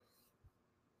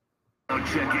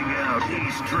checking out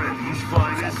East Trenton's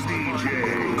finest DJ,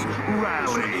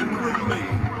 Rally.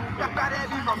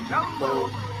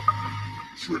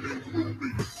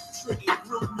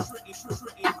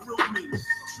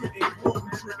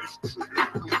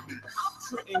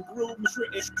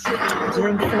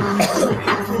 Drink some,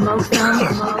 smoke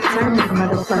some, turn this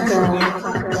motherfucker.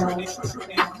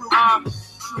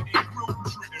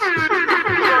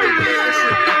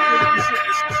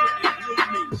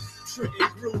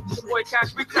 Boy,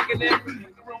 Cash, we checking in.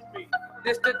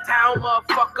 This the town,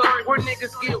 motherfucker, where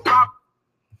niggas get robbed.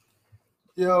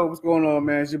 Yo, what's going on,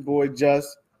 man? It's your boy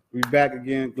Just. We back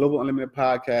again, Global Unlimited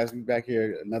Podcast. We back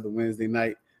here another Wednesday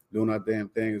night doing our damn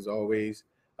thing as always.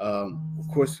 Of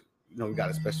course, you know we got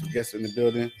a special guest in the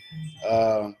building.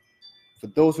 For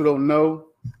those who don't know,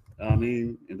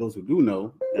 and those who do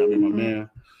know, my man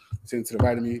sitting to the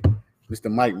right of me, Mr.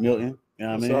 Mike Milton. You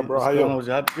know what I mean? What's up, bro?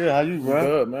 How you, bro?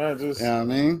 Good, man. Just, you know what I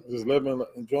mean? Just living,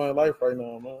 enjoying life right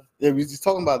now, man. Yeah, we just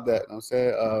talking about that. You know what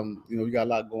I'm saying, we got a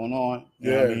lot going on.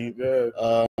 You know what I mean? Yeah.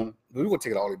 We're gonna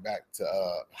take it all the way back to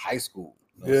high school.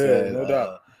 You know Yeah, no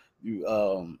doubt. You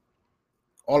all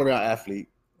around athlete.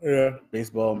 Yeah.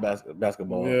 Baseball and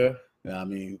basketball. Yeah. You know what I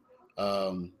mean?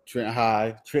 Trenton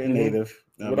High, Trenton native.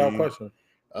 You know Without question.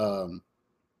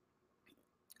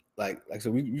 Like so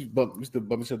we used to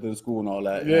bump each other in school and all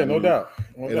that. Yeah, no I mean? doubt.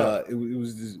 No doubt. It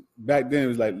was just back then. It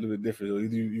was like a little bit different. So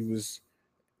either you was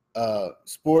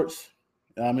sports,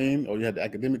 you know what I mean, or you had the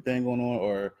academic thing going on,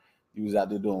 or you was out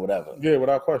there doing whatever. Yeah,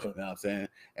 without question. You know what I'm saying?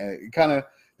 And it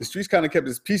the streets kind of kept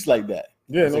its peace like that.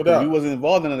 Yeah, no doubt. You wasn't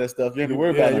involved in all that stuff. You ain't to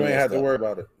worry about it. You ain't have to worry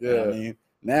about it. Yeah. You know what I mean?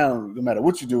 Now, no matter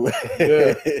what you do,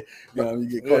 Yeah. you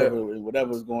get caught up with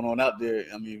whatever's going on out there.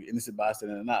 I mean, innocent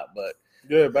bystander or not, but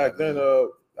yeah, back then,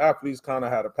 athletes kind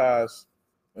of had a pass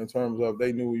in terms of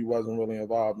they knew you wasn't really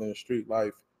involved in street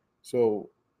life, so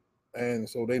they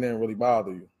didn't really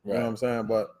bother you. You know what I'm saying?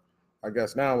 But I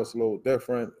guess now it's a little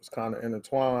different. It's kind of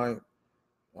intertwined.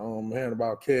 Hearing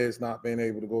about kids not being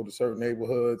able to go to certain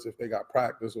neighborhoods if they got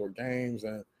practice or games,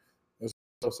 and it's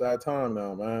a sad time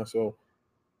now, man. So,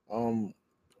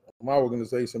 my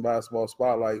organization, Basketball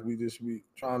Spotlight, we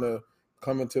trying to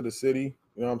come into the city,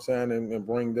 you know what I'm saying, and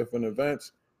bring different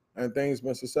events, and things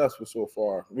been successful so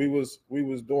far. We was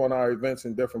doing our events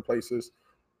in different places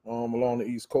along the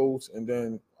East Coast, and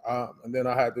then I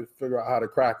had to figure out how to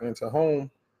crack into home,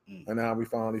 and now we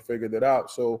finally figured it out.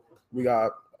 So we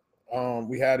got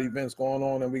we had events going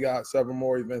on, and we got several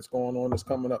more events going on that's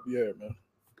coming up here, man.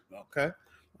 Okay.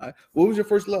 All right. What was your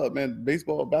first love, man?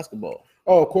 Baseball or basketball?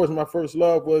 Oh, of course, my first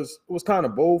love was kind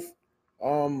of both.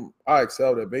 I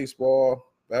excelled at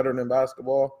baseball better than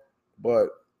basketball, but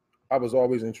I was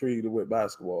always intrigued with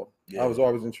basketball. Yeah. I was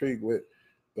always intrigued with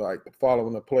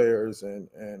following the players and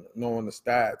knowing the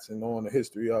stats and knowing the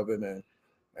history of it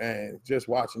and just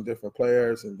watching different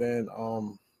players, and then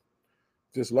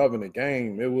just loving the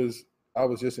game. I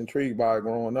was just intrigued by it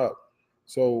growing up.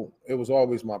 So it was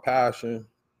always my passion.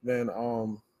 Then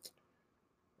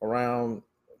around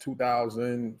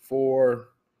 2004,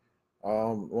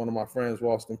 one of my friends,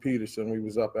 Ralston Peterson, we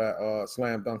was up at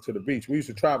Slam Dunk to the Beach. We used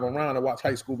to travel around and watch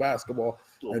high school basketball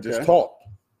and just talk.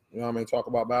 You know what I mean? Talk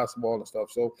about basketball and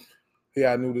stuff. So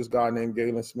I knew this guy named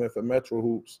Galen Smith at Metro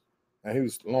Hoops, and he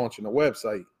was launching a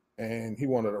website, and he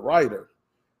wanted a writer.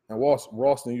 And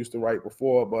Ralston used to write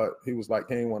before, but he was like,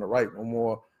 he ain't want to write no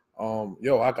more.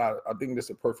 I think this is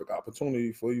a perfect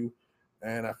opportunity for you.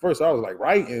 And at first I was like,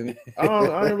 writing? I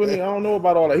don't know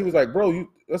about all that. He was like, bro,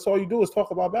 that's all you do is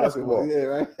talk about basketball. Yeah,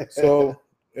 right. So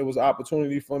it was an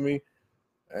opportunity for me.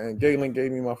 And Galen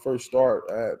gave me my first start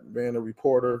at being a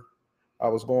reporter. I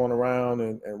was going around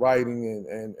and writing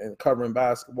and covering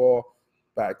basketball.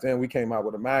 Back then we came out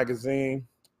with a magazine,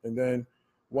 and then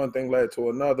one thing led to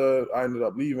another. I ended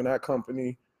up leaving that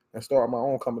company and started my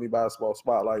own company, Basketball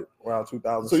Spotlight, around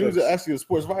 2006. So you was actually a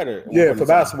sports writer? Yeah, for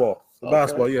basketball.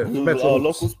 Basketball, yeah.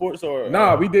 Local sports or?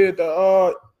 Nah, we did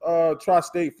the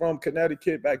tri-state from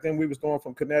Connecticut. Back then we was going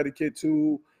from Connecticut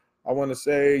to, I want to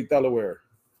say, Delaware.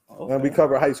 Okay. And we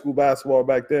covered high school basketball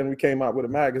back then. We came out with a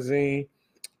magazine.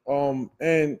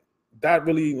 And that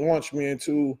really launched me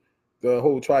into the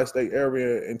whole tri-state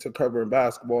area into covering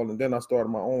basketball. And then I started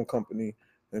my own company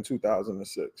in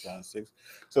 2006.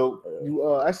 So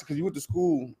you actually, because you went to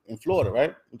school in Florida,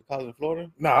 right? Went to college in Florida?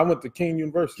 Nah, I went to King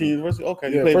University. King University,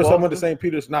 okay. Yeah, first I went to St.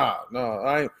 Peter's. Nah,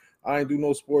 I ain't do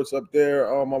no sports up there.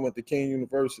 I went to King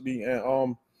University,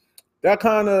 and that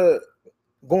kind of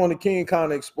going to King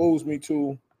kind of exposed me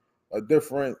to a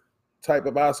different type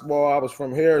of basketball. I was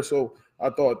from here, so I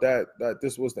thought that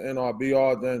this was the end all be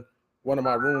all. Then one of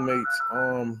my roommates,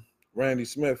 Randy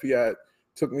Smith, he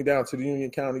took me down to the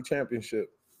Union County Championship.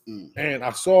 And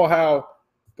I saw how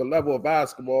the level of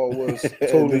basketball was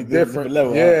totally The different.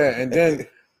 level, Yeah, huh? and then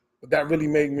that really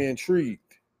made me intrigued.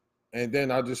 And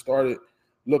then I just started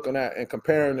looking at and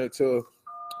comparing it to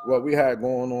what we had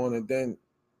going on. And then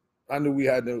I knew we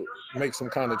had to make some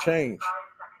kind of change.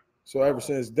 So ever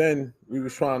since then, we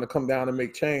was trying to come down and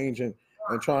make change and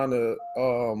trying to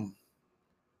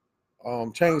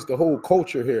change the whole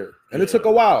culture here. And it took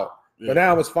a while, but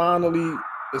now it's finally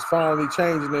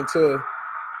changing into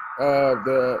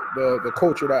the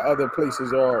culture that other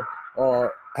places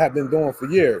have been doing for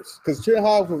years. Because Trenton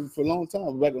High for a long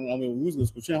time, back when we was in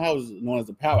school, Trenton High was known as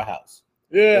the powerhouse.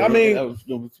 Yeah, I mean, that was,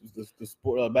 the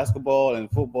sport, basketball and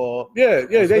football. Yeah,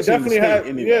 they definitely had.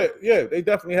 Anyway. Yeah, they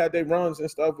definitely had their runs and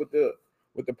stuff with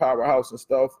the powerhouse and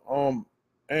stuff.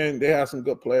 And they had some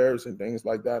good players and things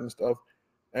like that and stuff.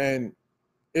 And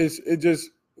it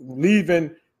just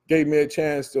leaving gave me a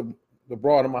chance to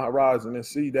broaden my horizon and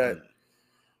see that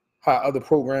how other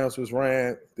programs was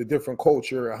ran, the different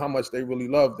culture, how much they really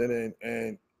loved it,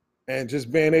 and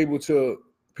just being able to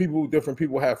different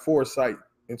people have foresight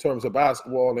in terms of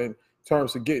basketball and in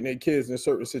terms of getting their kids in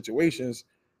certain situations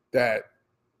that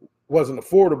wasn't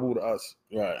affordable to us.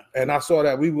 Right. And I saw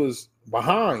that we was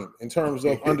behind in terms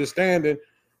of understanding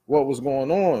what was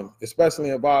going on, especially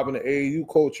involving the AAU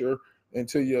culture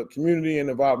into your community and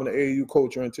involving the AAU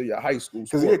culture into your high school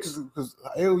sports. Because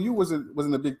AAU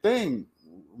wasn't a big thing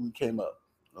when we came up.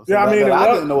 Yeah, I mean,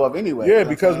 I didn't know of anyway. Yeah,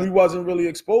 because we wasn't really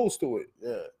exposed to it.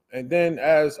 Yeah. And then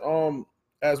as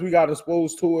we got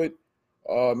exposed to it,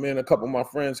 me and a couple of my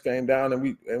friends came down and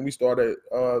we started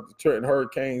the Trenton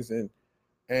Hurricanes and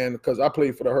because I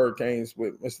played for the Hurricanes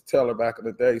with Mr. Taylor back in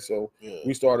the day, so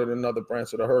we started another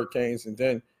branch of the Hurricanes, and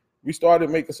then we started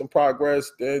making some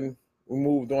progress. Then we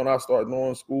moved on. I started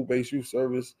doing school-based youth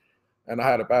service, and I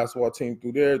had a basketball team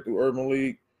through Urban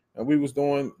League, and we was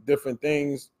doing different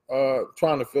things,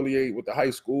 trying to affiliate with the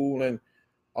high school, and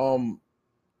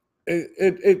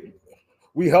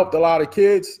we helped a lot of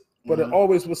kids. But it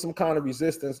always was some kind of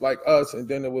resistance like us, and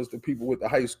then it was the people with the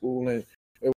high school, and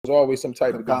it was always some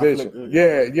type of division.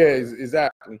 Yeah,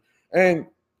 exactly. And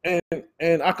I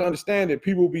can understand it.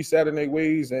 People be set in their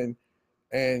ways, and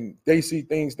they see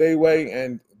things their way,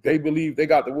 and they believe they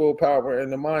got the willpower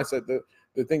and the mindset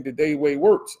to think that their way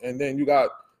works. And then you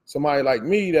got somebody like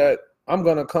me that I'm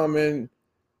gonna come in.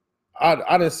 I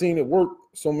done seen it work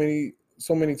so many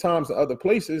times in other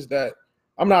places that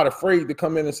I'm not afraid to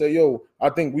come in and say, yo, I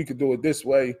think we could do it this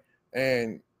way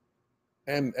and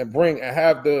have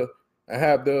the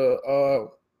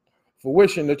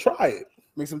fruition to try it.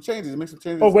 Make some changes.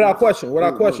 Oh, without question.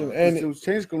 And it was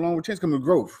change along with change coming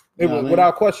growth. It was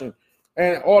without question.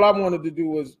 And all I wanted to do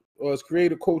was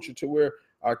create a culture to where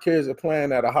our kids are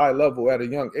playing at a high level at a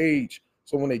young age.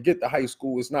 So when they get to high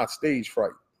school, it's not stage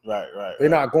fright. Right. They're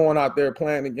not going out there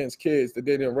playing against kids that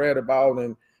they didn't read about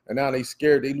and now they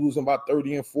scared they losing about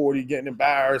 30 and 40, getting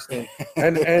embarrassed, and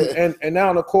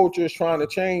now the culture is trying to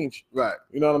change. Right.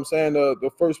 You know what I'm saying?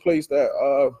 The first place that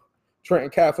Trenton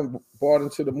Catherine brought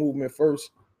into the movement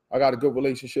first, I got a good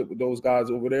relationship with those guys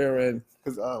over there. And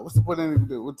because what's the point to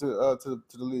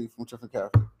the league from Trenton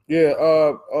Catherine? Yeah,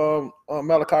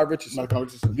 Malachi Richardson.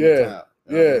 Yeah.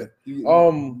 A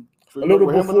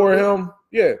little before him.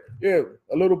 Yeah.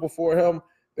 A little before him,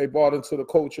 they bought into the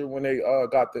culture when they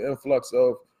got the influx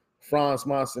of Franz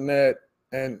Monsonet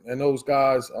and those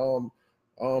guys,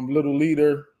 Little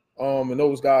Leader, and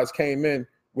those guys came in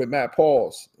with Matt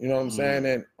Pauls, you know what I'm saying?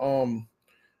 And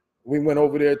we went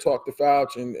over there, talked to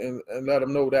Fouch and let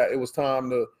them know that it was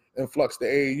time to influx the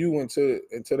AAU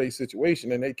into their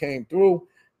situation. And they came through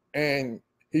and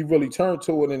he really turned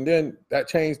to it. And then that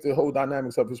changed the whole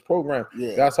dynamics of his program.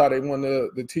 Yeah. That's how they won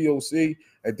the TOC.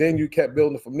 And then you kept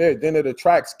building from there. Then it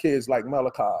attracts kids like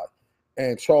Malachi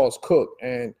and Charles Cook.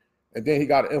 And then he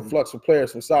got an influx of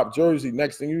players from South Jersey.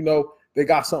 Next thing you know, they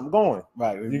got something going.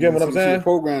 Right. You get what I'm saying? The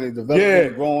program is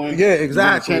developing, growing. Yeah,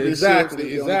 exactly. People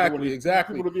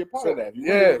to be a part of that. You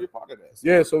want to be a part of that.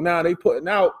 Yeah, so now they putting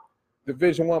out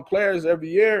Division I players every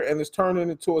year, and it's turning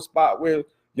into a spot where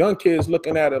young kids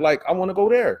looking at it like, I want to go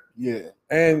there. Yeah.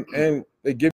 And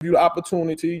they give you the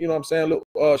opportunity, you know what I'm saying?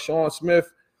 Look, Sean Smith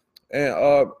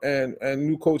and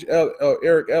new coach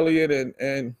Eric Elliott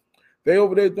and they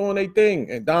over there doing their thing.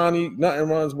 And Donnie, nothing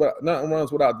runs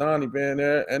without Donnie being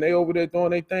there. And they over there doing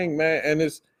their thing, man.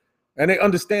 And they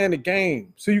understand the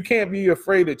game. So you can't be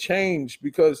afraid of change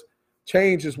because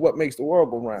change is what makes the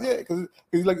world go round. Yeah, because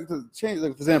change.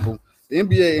 Like, for example, the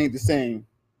NBA ain't the same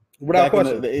without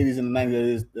question. In the 80s and the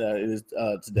 90s it is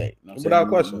today. You know without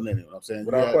question. You know what I'm saying?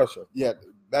 Without question. Yeah,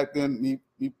 back then,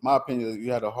 my opinion,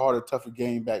 you had a harder, tougher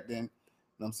game back then.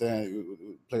 what I'm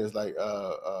saying? Players like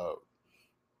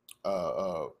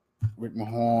Rick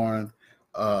Mahorn,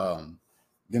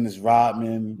 Dennis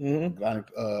Rodman,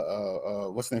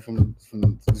 what's his name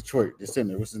from Detroit, the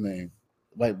center, what's his name?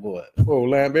 White boy. Oh,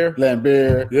 Lambert?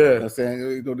 Lambert. Yeah. You know what I'm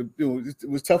saying? It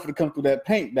was tougher to come through that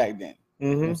paint back then. You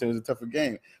know what I'm saying? It was a tougher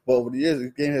game. But over the years, the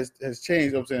game has changed.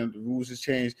 You know what I'm saying? The rules has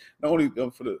changed, not only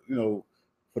for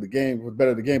the game, for the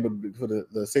better of the game, but for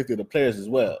the safety of the players as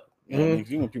well. You know what I mean?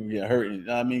 'Cause you want people getting hurt. You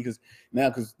know what I mean?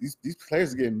 Because these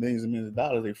players are getting millions and millions of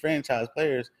dollars. They franchise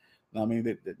players. You know what I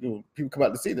mean? People come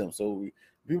out to see them. So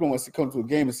people don't want to come to a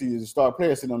game and see the star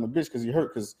player sitting on the bench because he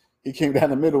hurt because he came down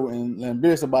the middle and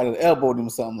Lambert somebody elbowed him or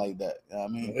something like that. You know what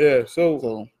I mean? Yeah.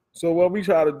 So what we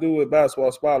try to do with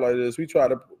Basketball Spotlight is we try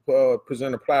to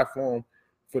present a platform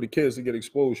for the kids to get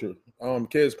exposure.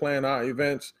 Kids playing our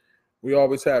events. We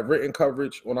always have written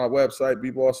coverage on our website,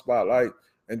 B-Ball Spotlight,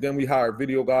 and then we hire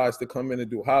video guys to come in and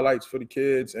do highlights for the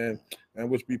kids, and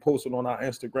which be posted on our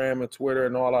Instagram and Twitter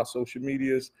and all our social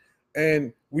medias.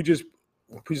 And we just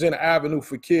present an avenue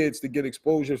for kids to get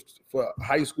exposure, for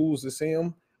high schools to see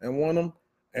them and want them,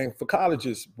 and for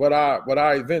colleges. But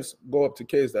our events go up to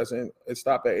kids it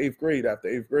stop at 8th grade. After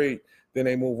 8th grade, then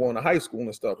they move on to high school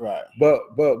and stuff. Right.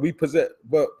 But we present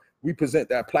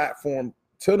that platform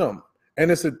to them. And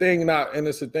it's a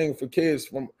thing for kids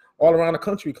from all around the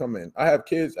country come in. I had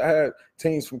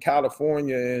teams from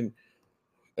California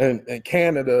and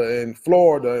Canada and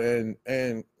Florida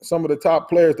and some of the top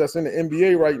players that's in the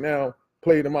NBA right now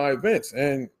played in my events.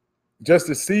 And just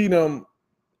to see them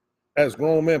as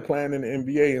grown men playing in the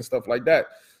NBA and stuff like that,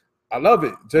 I love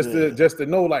it. Just to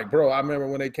know, like, bro, I remember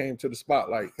when they came to the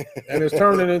spotlight, and it's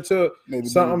turning into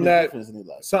something that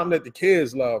the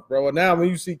kids love, bro. And now when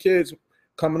you see kids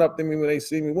coming up to me when they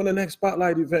see me, when the next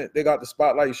spotlight event, they got the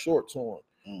spotlight shorts on.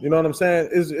 You know what I'm saying?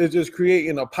 It's just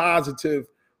creating a positive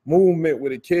movement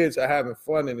where the kids are having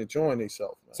fun and enjoying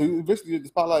themselves. So basically, the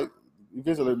spotlight,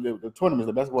 the tournaments,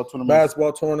 the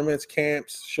basketball tournaments,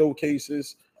 camps,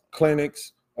 showcases,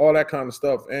 clinics, all that kind of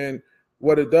stuff. And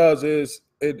what it does is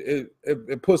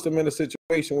it puts them in a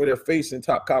situation where they're facing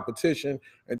top competition,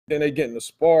 and then they get in the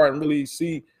spar and really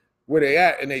see where they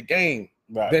at in their game.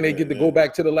 Right, then they get to go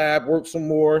back to the lab, work some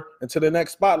more until the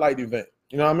next spotlight event.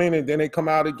 You know what I mean? And then they come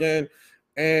out again.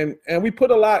 And we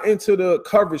put a lot into the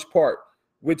coverage part,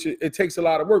 which it takes a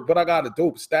lot of work. But I got a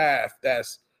dope staff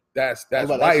that's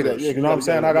writers. You know what I'm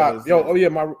saying? I got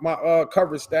my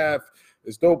coverage staff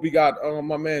is dope. We got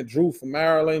my man Drew from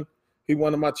Maryland. He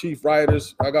one of my chief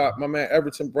writers. I got my man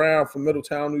Everton Brown from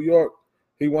Middletown, New York.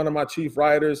 He one of my chief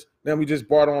writers. Then we just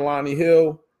brought on Lonnie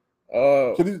Hill.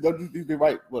 So they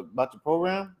write what about the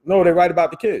program? No, they write about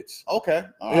the kids. Okay.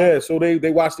 Yeah, so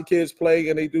they watch the kids play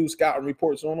and they do scouting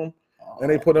reports on them, and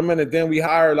they put them in. And then we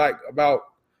hire like about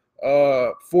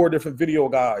 4 different video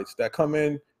guys that come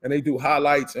in and they do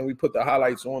highlights, and we put the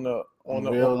highlights on the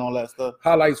reel and all that stuff.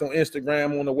 Highlights on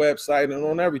Instagram, on the website, and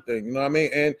on everything. You know what I mean?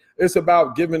 And it's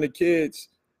about giving the kids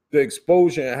the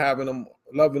exposure and having them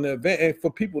loving the event, and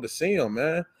for people to see them,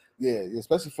 man. Yeah,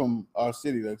 especially from our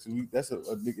city. Like, so that's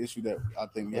a big issue that I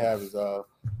think we have is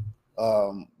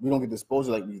we don't get the exposure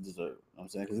like we deserve. You know what I'm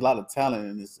saying? Because a lot of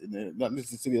talent not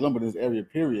just the city alone, but in this area,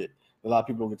 period, a lot of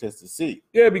people don't get a chance to see.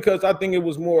 Yeah, because I think it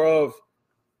was more of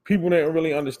people didn't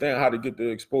really understand how to get the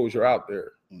exposure out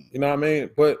there. You know what I mean?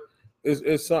 But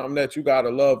it's something that you got to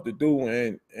love to do.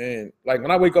 And like when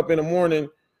I wake up in the morning,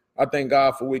 I thank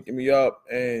God for waking me up,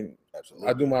 and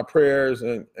I do my prayers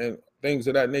and things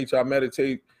of that nature. I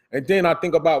meditate. And then I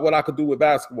think about what I could do with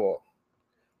basketball.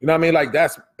 You know what I mean? Like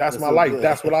that's my life. Good.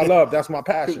 That's what I love. That's my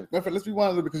passion. Let's be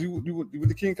one because you went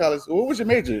to King College. What was your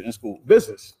major in school?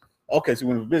 Business. Okay, so you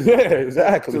went to business. Yeah,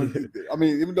 exactly. So, I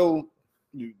mean, even though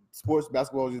sports,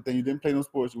 basketball was your thing, you didn't play no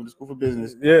sports. You went to school for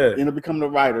business. Yeah. You ended up becoming a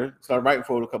writer. Started writing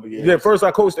for a couple of years. Yeah, first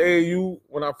I coached AAU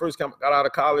when I first got out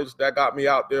of college. That got me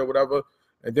out there, whatever.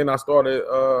 And then I started.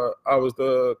 I was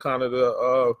the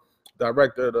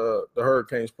director of the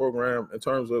Hurricanes program in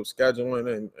terms of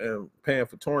scheduling and paying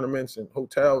for tournaments and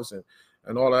hotels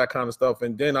and all of that kind of stuff.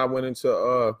 And then I went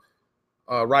into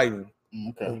writing.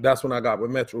 Okay. That's when I got with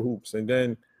Metro Hoops. And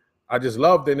then I just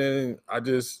loved it, and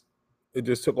it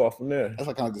just took off from there. That's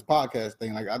like kind of this podcast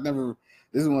thing. Like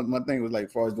this is one my thing was like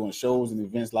as far as doing shows and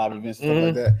events, live events and stuff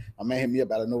like that. My man hit me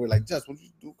up out of nowhere like, Just, what you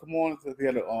do? Come on. We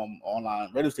had an online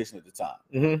radio station at the time.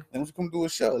 And would you come do a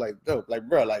show? Like, dope. Like,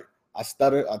 bro, like I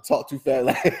stutter, I talk too fast.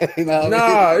 Like, you know what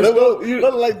I mean? You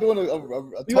like doing a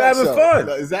talk you having show. fun.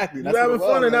 Exactly. You having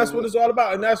fun, and that's what it's all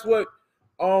about. And that's what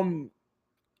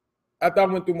after I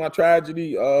went through my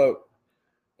tragedy,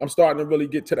 I'm starting to really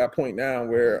get to that point now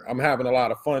where I'm having a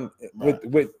lot of fun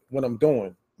with what I'm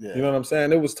doing. Yeah. You know what I'm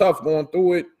saying? It was tough going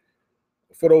through it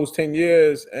for those 10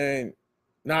 years and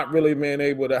not really being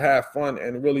able to have fun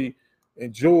and really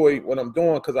enjoy what I'm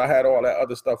doing because I had all that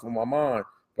other stuff on my mind.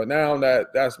 But now that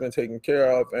that's been taken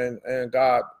care of, and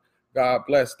God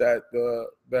bless that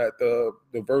the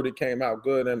verdict came out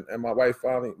good, and my wife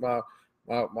finally my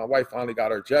wife finally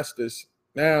got her justice.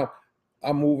 Now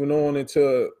I'm moving on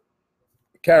into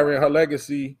carrying her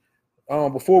legacy.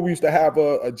 Before we used to have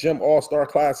a gym all-star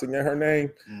classic in her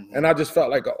name, and I just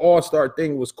felt like an all-star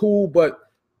thing was cool, but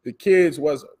the kids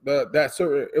was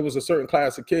it was a certain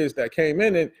class of kids that came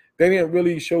in and they didn't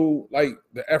really show like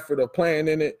the effort of playing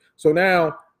in it. So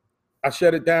now I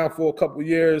shut it down for a couple of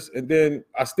years, and then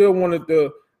I still wanted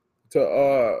to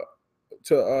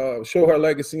show her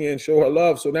legacy and show her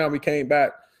love. So now we came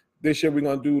back. This year we're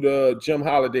gonna do the Gym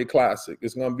Holiday Classic.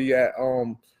 It's gonna be at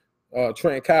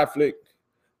Trenton Catholic,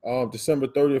 December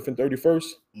 30th and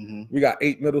 31st. We got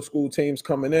 8 middle school teams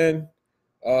coming in.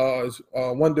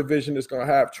 One division is gonna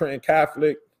have Trenton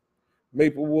Catholic,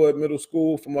 Maplewood Middle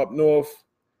School from up north,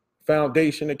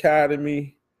 Foundation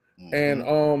Academy,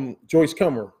 and Joyce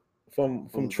Kimmer from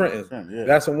Trenton. Yeah.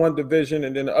 That's in one division,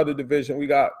 and then the other division we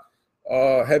got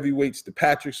heavyweights, the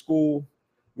Patrick School.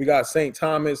 We got St.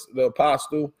 Thomas, the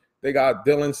Apostle. They got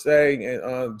Dylan Say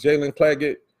and Jalen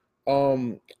Cleggett.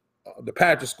 The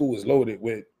Patrick School is loaded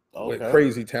with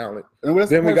crazy talent. And where's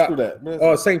then we got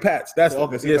that? St. Pat's. That's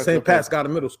St. Pat's got a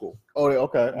middle school. Oh,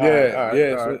 okay. All Yeah.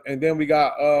 right. So, and then we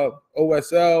got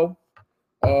OSL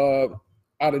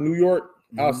out of New York,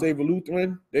 Al Saver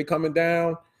Lutheran. They coming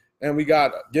down, and we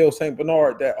got Gil St.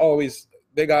 Bernard that always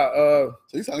they got. So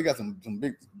you sound like you got some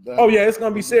big. Oh yeah, it's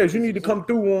gonna be serious. You need to come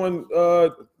through on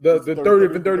the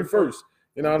 30th and 31st.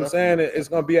 You know what I'm saying? It's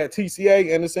gonna be at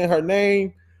TCA, and it's in her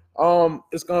name.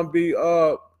 It's gonna be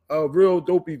a real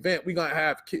dope event. We're gonna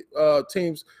have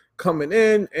teams coming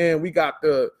in, and we're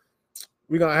gonna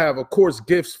have, of course,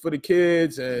 gifts for the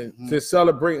kids and just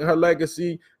celebrating her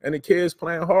legacy, and the kids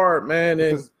playing hard, man.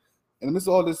 And amidst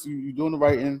all this, you doing the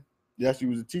writing. Yes, you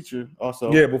was a teacher also.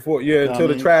 Until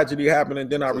the tragedy happened, and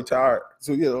then I retired.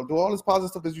 So do all this positive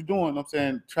stuff that you're doing. I'm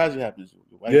saying tragedy happens.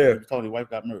 You told me your wife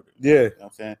got murdered. Yeah. You know what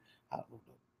I'm saying?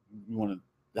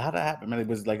 How that happened, man? It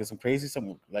was like some crazy,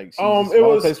 something like she was it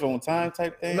was place for one time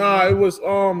type thing. Nah, it was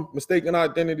mistaken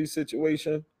identity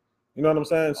situation. You know what I'm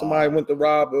saying? Somebody went to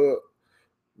rob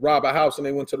a house and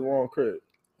they went to the wrong crib.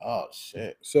 Oh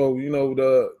shit. So you know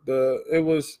it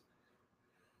was,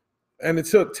 and it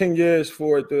took 10 years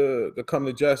for it to come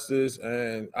to justice,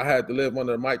 and I had to live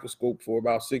under a microscope for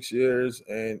about 6 years,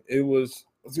 and it was.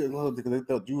 Because they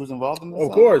thought you was involved in this.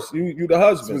 Of course, you the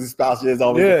husband. The spouse is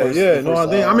always the first,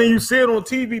 no, I mean you see it on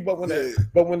TV, but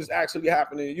when it's actually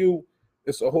happening to you,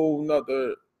 it's a whole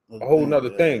nother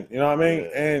thing. You know what I mean? Yeah.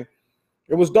 And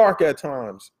it was dark at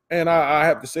times, and I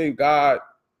have to say, God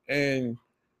and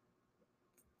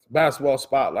Basketball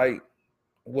Spotlight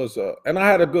was and I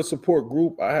had a good support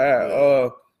group. I had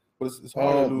it's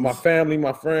hard to lose my family,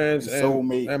 my friends,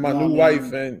 soulmate, and my new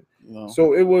wife, and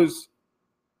so it was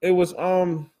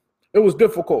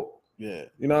difficult. Yeah.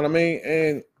 You know what I mean?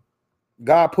 And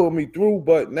God pulled me through,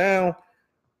 but now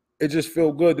it just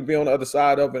feels good to be on the other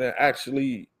side of it and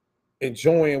actually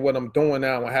enjoying what I'm doing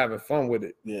now and having fun with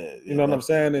it. Yeah. You know what I'm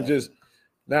saying? And just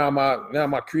now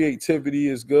my creativity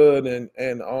is good, and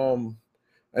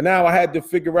now I had to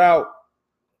figure out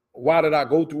why did I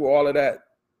go through all of that.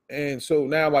 And so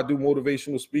now I do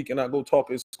motivational speaking. I go talk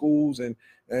at schools and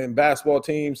basketball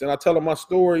teams, and I tell them my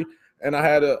story. And I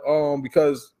had to,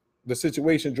 because the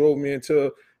situation drove me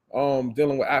into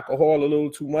dealing with alcohol a little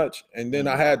too much. And then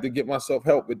I had to get myself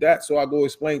help with that. So I go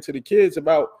explain to the kids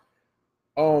about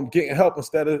getting help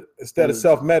instead of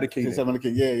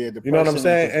self-medicating. Yeah. You know what I'm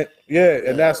saying?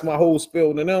 And that's my whole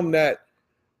spiel to them, that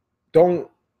don't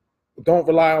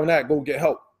rely on that. Go get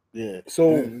help. Yeah.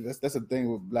 So that's the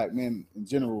thing with black men in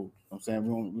general. You know what I'm saying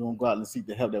we don't go out and seek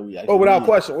the help that we actually without need.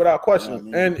 question. You know what I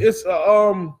mean?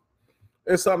 And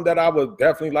it's something that I would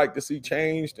definitely like to see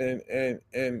changed,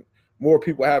 and more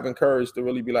people have encouraged to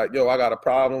really be like, yo, I got a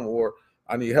problem, or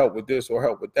I need help with this or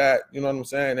help with that. You know what I'm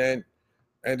saying?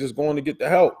 And just going to get the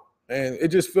help. And it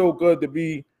just felt good to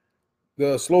be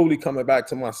slowly coming back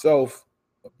to myself,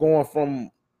 going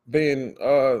from being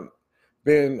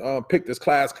picked as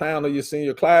class clown of your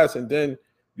senior class, and then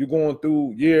you're going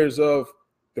through years of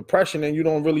depression, and you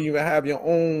don't really even have your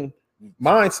own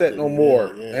mindset no more.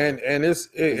 And it's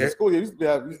school. You used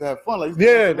to have fun. Like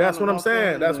that's what I'm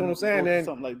saying. That's what I'm saying. And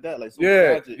something like that. Like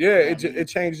tragic, it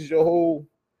changes your whole.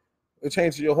 It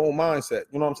changes your whole mindset.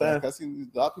 You know what I'm saying? I see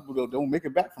a lot of people don't make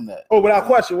it back from that. Oh, without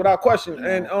question.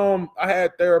 And I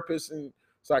had therapists and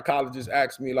psychologists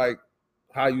ask me, like,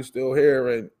 how you still here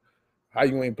and how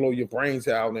you ain't blow your brains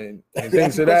out and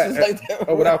things of that. Like that,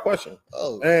 Oh, without question.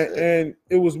 Oh, And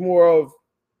it was more of,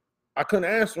 I couldn't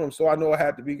answer him, so I know it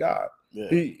had to be God. yeah.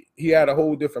 He had a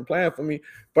whole different plan for me,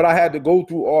 but I had to go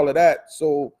through all of that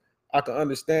so I can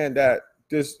understand that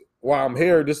this, while I'm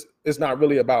here, this it's not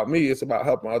really about me. It's about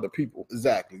helping other people.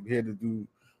 Exactly. We're here to do, you know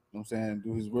what I'm saying,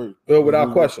 do his work.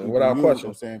 Without question. Do Without you, question. You know what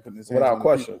I'm saying, putting his hands Without on the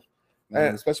question. people. And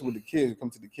And- especially with the kids, come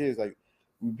to the kids, like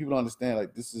people don't understand,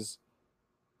 like this is,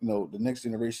 you know, the next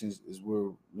generation is where, you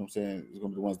know what I'm saying, is gonna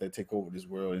be the ones that take over this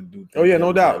world and do things. Oh yeah,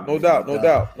 no that doubt, no need to doubt, be no done.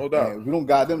 doubt, no doubt. And if we don't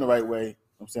guide them the right way, you know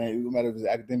what I'm saying, no matter if it's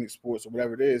academic, sports, or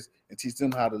whatever it is, and teach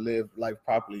them how to live life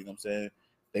properly, you know what I'm saying,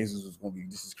 things is gonna be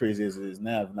just as crazy as it is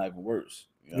now, if not even worse.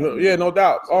 You know what I mean? Yeah, no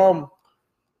doubt.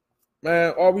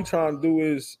 Man, all we trying to do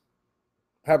is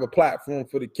have a platform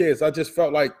for the kids. I just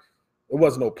felt like there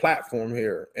was no platform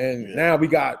here. And Yeah. now we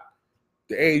got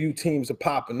the AAU teams are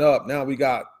popping up. Now we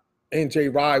got NJ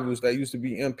Rivals that used to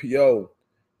be MPO.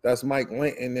 That's Mike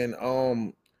Linton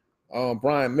and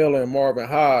Brian Miller and Marvin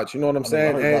Hodge. You know what I'm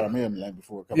saying? I heard And- about him like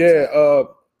before. A couple yeah, times.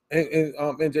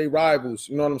 and NJ Rivals,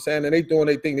 you know what I'm saying? And they doing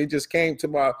their thing. They just came to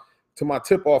my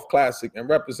tip-off classic and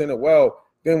represented well.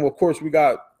 Then of course we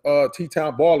got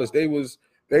T-Town Ballers. They was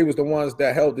the ones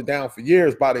that held it down for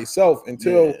years by themselves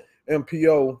until Yeah.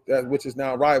 MPO, which is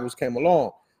now Rivals, came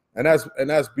along. And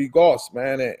that's B Goss,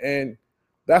 man. And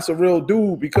that's a real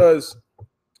dude, because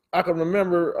I can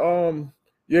remember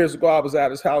years ago I was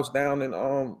at his house down in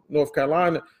North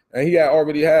Carolina, and he had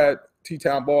already had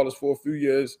T-Town Ballers for a few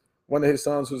years. One of his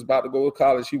sons was about to go to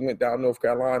college. He went down North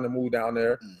Carolina, moved down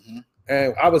there. Mm-hmm.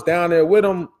 And I was down there with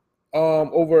him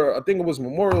over, I think it was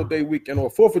Memorial Day weekend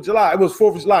or 4th of July. It was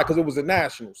 4th of July because it was the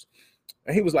Nationals.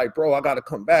 And he was like, bro, I got to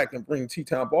come back and bring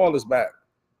T-Town Ballers back.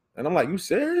 And I'm like, you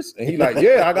serious? And he like,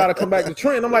 yeah, I got to come back to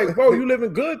Trenton. I'm like, bro, you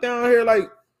living good down here. Like,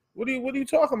 what are you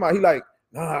talking about? He like,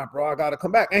 nah, bro, I got to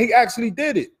come back. And he actually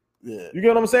did it. Yeah. You get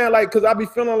what I'm saying? Like, because I be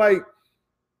feeling like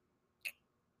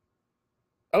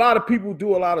a lot of people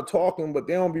do a lot of talking, but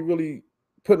they don't be really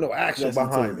putting no action Yes,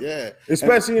 behind it. yeah.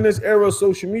 Especially in this era of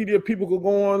social media, people could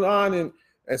go online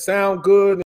and sound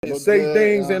good and Look say good,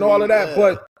 things I and all of mean, that, yeah.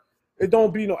 but it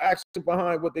don't be no action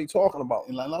behind what they talking about.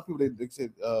 And like a lot of people, they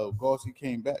said Goss, he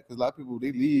came back, because a lot of people,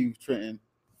 they leave Trenton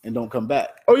and don't come back.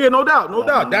 Oh yeah, no doubt, no Yeah, I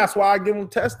doubt. mean- That's why I give him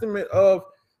testament of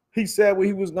he said what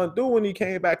he was gonna do and he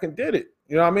came back and did it.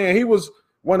 You know what I mean? He was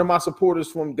one of my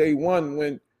supporters from day one,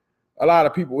 when a lot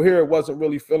of people here wasn't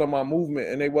really feeling my movement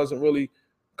and they wasn't really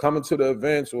coming to the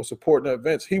events or supporting the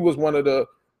events. He was one of the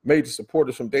major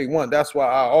supporters from day one. That's why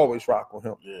I always rock with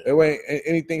him. Yeah. It ain't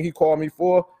anything he called me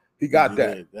for, he got He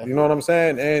that. did, You know what I'm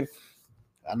saying? And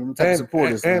I know the type of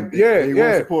supporters. and They yeah, want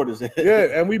yeah. supporters.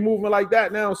 yeah, and we moving like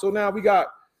that now. So now we got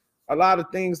a lot of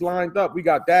things lined up. We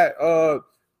got that.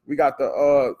 We got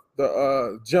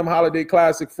the Jim Holiday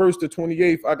Classic 1st to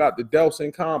 28th. I got the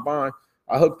Delson Combine.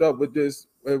 I hooked up with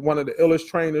one of the illest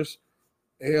trainers.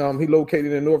 He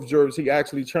located in North Jersey. He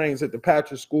actually trains at the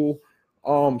Patrick School.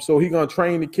 So he gonna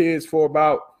train the kids for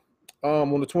about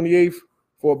on the 28th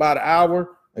for about an hour,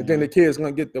 and then the kids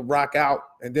gonna get to rock out,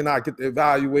 and then I get to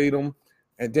evaluate them,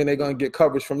 and then they're gonna get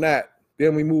coverage from that.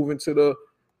 Then we move into the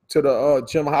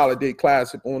Jim Holiday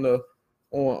Classic on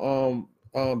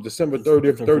December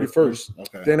 30th, 31st.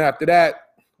 Okay. Then after that,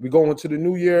 we go into the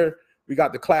new year. We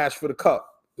got the Clash for the Cup,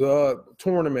 the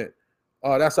tournament.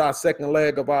 That's our second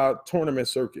leg of our tournament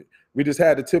circuit. We just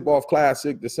had the Tip-Off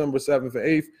Classic December 7th and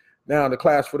 8th. Now the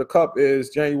Clash for the Cup is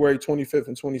January 25th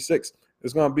and 26th.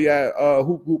 It's going to be at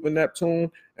Hoop Group in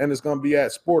Neptune, and it's going to be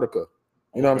at Sportica.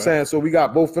 You know what I'm Okay. saying? So we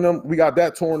got both of them. We got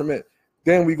that tournament.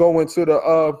 Then we go into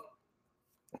the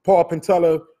Paul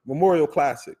Pantella Memorial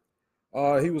Classic.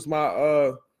 He was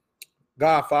my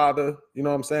godfather, you know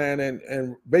what I'm saying,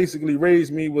 and basically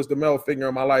raised me, was the male figure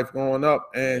in my life growing up.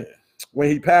 And when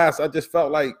he passed, I just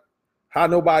felt like how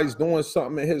nobody's doing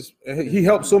something he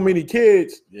helped so many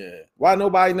kids. Yeah. Why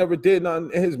nobody never did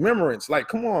nothing in his remembrance? Like,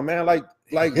 come on, man. Like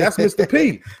that's Mr.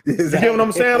 P. You get what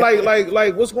I'm saying?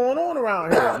 Like what's going on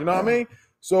around here? You know what I mean?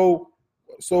 So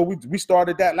we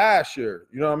started that last year.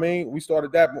 You know what I mean? We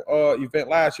started that event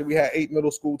last year. We had 8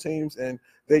 middle school teams, and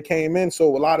they came in.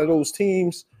 So a lot of those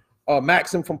teams,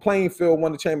 Maxim from Plainfield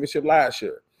won the championship last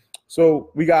year.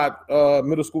 So we got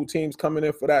middle school teams coming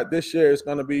in for that. This year it's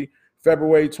going to be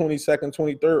February 22nd,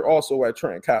 23rd, also at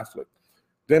Trenton Catholic.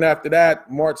 Then after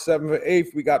that, March 7th and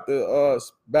 8th, we got the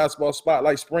basketball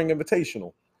spotlight spring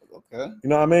invitational. Okay. You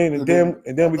know what I mean? And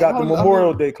then we got the How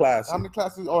Memorial many- Day Classic. How many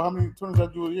classes or how many tournaments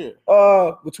I do a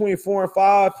year? Between 4 and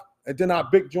 5, and then our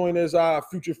big joint is our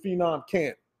Future Phenom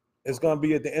Camp. It's gonna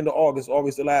be at the end of August,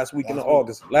 always the last weekend of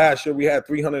August. Last year we had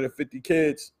 350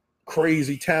 kids.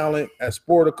 crazy talent at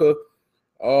Sportica.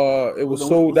 It was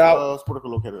sold out. Sportica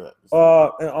located at?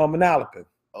 In Manalapan.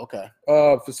 Okay.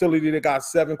 Facility that got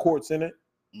 7 courts in it.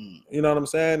 You know what I'm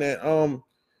saying? And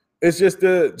it's just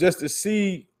to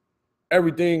see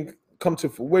everything come to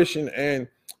fruition and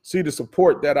see the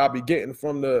support that I'll be getting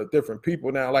from the different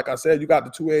people. Now, like I said, you got the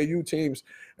 2 AAU teams,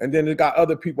 and then you got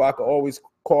other people I could always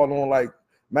call on, like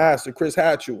Master Chris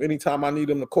Hatchell. Anytime I need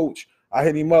him to coach, I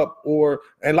hit him up.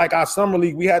 And like our summer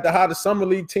league, we had the hottest summer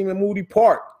league team in Moody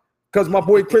Park because my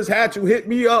boy Chris Hatchell hit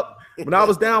me up when I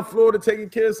was down Florida taking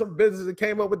care of some business and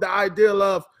came up with the idea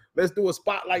of let's do a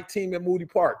spotlight team at Moody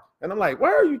Park. And I'm like,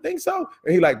 where you think so?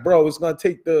 And he like, bro, it's gonna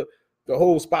take the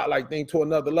whole spotlight thing to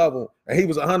another level. And he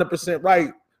was 100%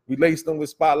 right. We laced them with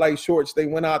spotlight shorts. They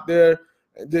went out there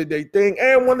and did their thing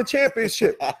and won the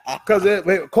championship because they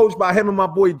coached by him and my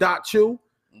boy Doc Chu.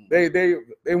 They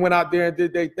went out there and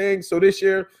did their thing. So this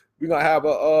year we're gonna have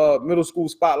a middle school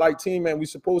spotlight team, and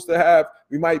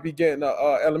we might be getting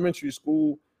a elementary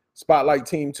school spotlight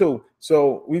team too.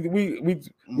 So we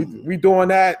doing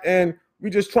that, and we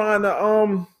just trying to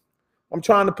I'm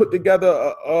trying to put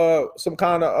together some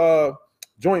kind of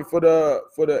joint for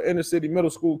the inner city middle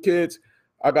school kids.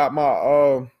 I got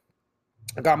my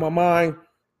mind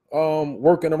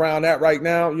working around that right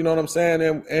now. You know what I'm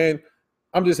saying? And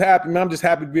I'm just happy, man. I'm just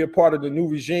happy to be a part of the new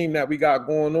regime that we got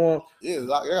going on. Yeah,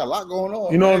 a lot going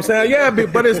on. You know what I'm saying? Yeah,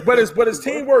 but it's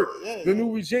teamwork. Yeah, the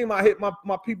new regime. I hit my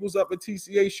peoples up at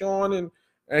TCA, Sean and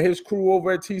his crew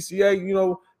over at TCA. You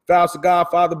know, Fausta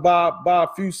Godfather, Bob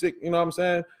Fusick. You know what I'm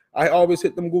saying? I always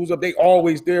hit them ghouls up. They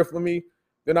always there for me.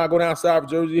 Then I go down South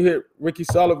Jersey, hit Ricky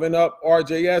Sullivan up,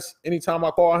 RJS. Anytime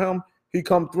I call him, he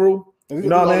come through. You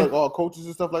know what I mean? Like all coaches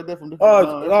and stuff like that from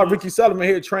different. Ricky Sullivan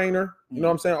here, trainer. You know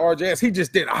what I'm saying? RJS. He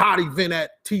just did a hot event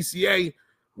at TCA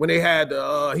when they had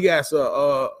he has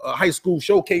a high school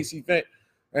showcase event,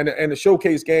 and the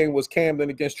showcase game was Camden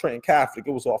against Trenton Catholic.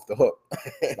 It was off the hook.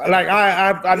 Like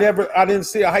I didn't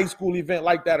see a high school event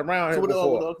like that around here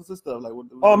before. What else stuff? Like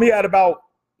he had about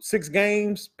 6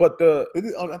 games, but the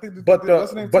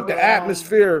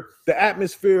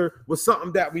atmosphere was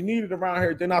something that we needed around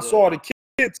here. Then I saw the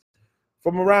kids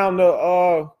from around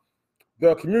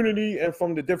the community and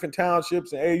from the different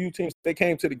townships and AAU teams. They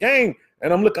came to the game,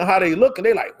 and I'm looking how they look, and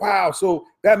they like, wow. So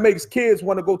that makes kids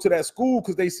want to go to that school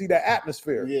because they see that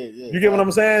atmosphere. You get what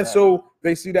I'm saying? So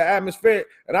they see that atmosphere,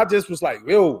 and I just was like,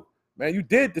 yo, man, you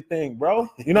did the thing, bro.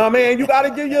 You know what I mean? You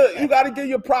gotta give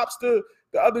your props to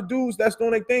the other dudes that's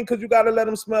doing their thing, because you got to let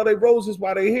them smell their roses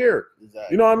while they're here. Exactly.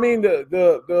 You know what I mean?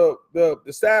 The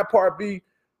sad part be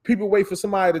people wait for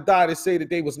somebody to die to say that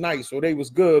they was nice or they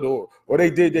was good or they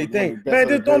did their thing. Man,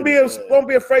 just don't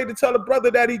be afraid to tell a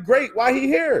brother that he great while he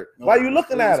here. Why you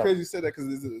looking at him? It's crazy you said that because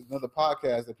there's another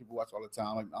podcast that people watch all the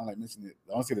time. I don't like mentioning it.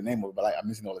 I don't say the name of it, but I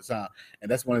mention it all the time.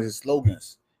 And that's one of his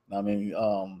slogans. I mean, you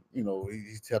know,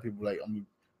 he tell people like, I'm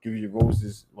give you your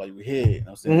roses while you were here. You know what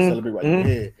I'm saying? Celebrate while you were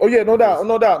here. Oh yeah, no doubt. You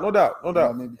know what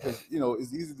I mean? Because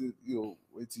it's easy to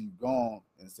wait till you're gone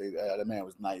and say that man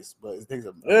was nice, but it takes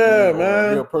a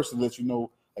real person to let you know,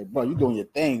 like, bro, you doing your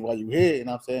thing while you here. You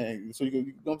know what I'm saying? So you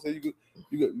know what I'm saying?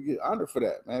 You get honored for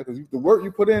that, man, because the work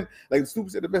you put in, like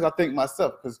Snoop said the best. I think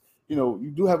myself, because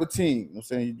you do have a team. You know what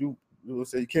I'm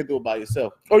saying? You can't do it by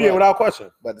yourself. Oh yeah, without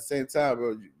question. But at the same time,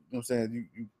 bro, you know what I'm saying?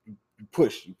 You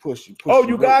push. Oh,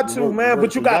 you got to, man,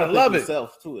 but you gotta love it.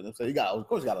 Yourself too. I'm saying of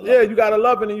course you gotta love it. Yeah, you gotta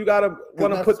love it, and you gotta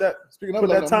want to put that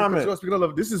time in. Speaking of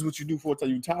love, this is what you do for until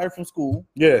you retire from school.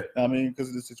 Yeah, I mean, because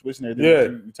of the situation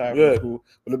there. You retire from school,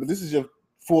 but this is your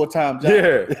full-time job.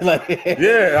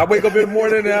 Yeah, I wake up in the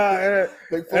morning and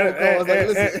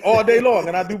all day long,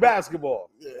 and I do basketball.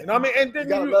 Yeah. You know what I mean? And then you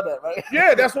gotta love that, right?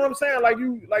 Yeah, that's what I'm saying. Like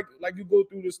you go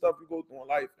through this stuff you go through in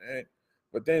life,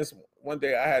 but then one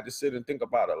day I had to sit and think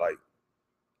about it, like,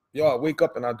 yo, I wake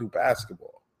up and I do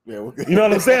basketball. Yeah, you know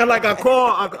what I'm saying? Like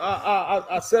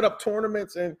I set up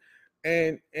tournaments and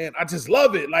I just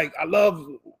love it. Like I love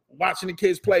watching the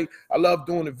kids play. I love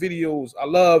doing the videos. I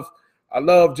love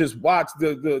just watch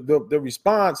the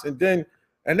response. And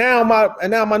now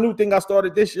my new thing I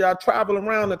started this year, I travel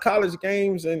around the college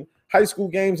games and high school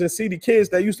games and see the kids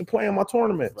that used to play in my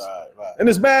tournaments. Right. And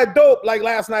it's mad dope. Like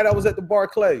last night I was at the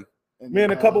Barclay. Me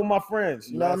and a couple of my friends,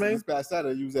 you know what I mean? This past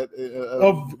Saturday, you was at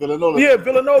Villanova. Yeah,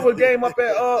 Villanova game up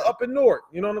in Newark.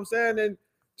 You know what I'm saying? And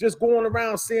just going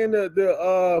around seeing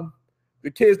the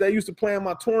kids that used to play in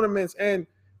my tournaments. And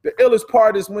the illest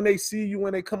part is when they see you,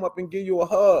 when they come up and give you a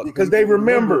hug, because they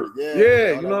remember.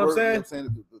 Yeah, you know what I'm saying? You know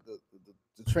what I'm saying?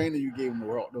 The training you gave them, you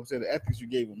know what I'm saying? The ethics you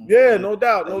gave them. Yeah, no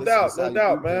doubt,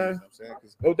 man.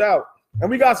 No doubt. And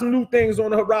we got some new things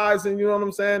on the horizon. You know what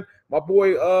I'm saying? My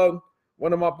boy.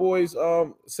 one of my boys,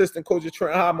 assistant coach at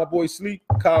Trent High, my boy Sleep,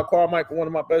 Kyle Carmichael, one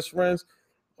of my best friends.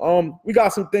 We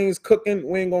got some things cooking.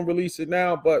 We ain't gonna release it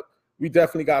now, but we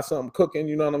definitely got something cooking.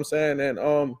 You know what I'm saying? And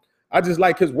I just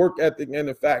like his work ethic and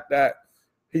the fact that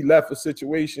he left a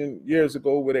situation years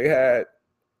ago where they had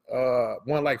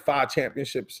won like 5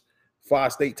 championships,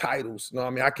 5 state titles. You know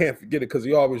what I mean? I can't forget it because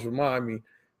he always remind me.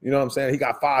 You know what I'm saying? He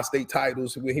got 5 state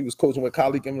titles when he was coaching with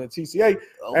Khalid in the TCA. Okay.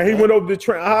 And he went over to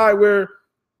Trent High where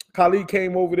Khalid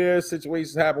came over there,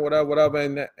 situations happened, whatever,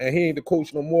 and he ain't the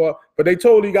coach no more. But they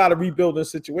told he got a rebuilding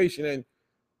situation, and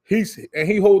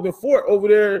he holding fort over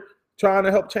there trying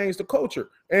to help change the culture.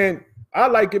 And I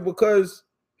like it because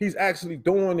he's actually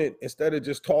doing it instead of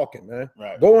just talking, man.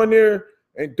 Right. Go in there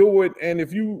and do it. And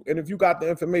if you got the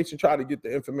information, try to get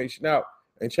the information out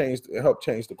and help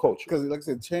change the culture. Because like I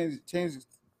said, change.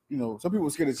 You know, some people are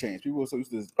scared to change. People are so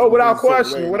used to. Without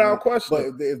question. But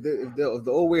if the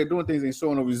old way of doing things ain't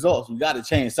showing no results, we got to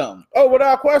change something.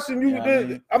 Without question, you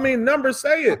did. I mean, numbers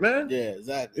say it, man. Yeah,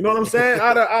 exactly. You know what I'm saying?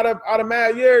 out of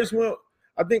mad years, when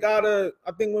I think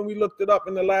when we looked it up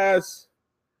in the last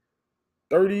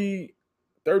 30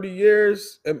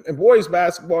 years, and boys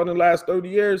basketball in the last 30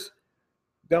 years,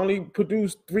 they only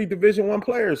produced 3 Division I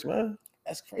players, man.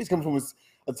 That's crazy coming from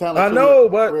a talent. I know,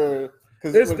 but.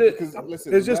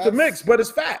 It's just a mix, but it's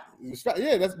fact.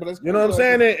 Yeah, that's you know what I'm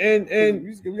saying. And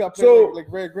we got players like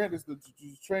Red Grant is to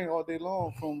train all day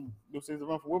long from to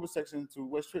run from Wilbur section to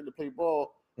West Trenton to play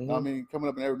ball. I mean, coming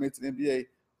up and ever made to the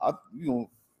NBA.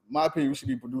 My opinion, we should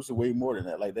be producing way more than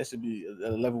that. Like that should be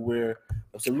at a level where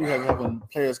we having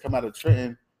players come out of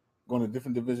Trenton going to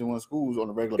different Division I schools on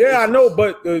a regular basis. Yeah, I know,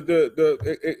 but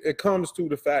it comes to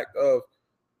the fact of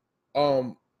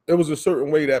it was a certain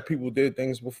way that people did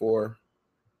things before.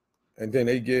 And then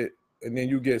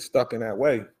you get stuck in that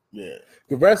way. Yeah.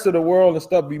 The rest of the world and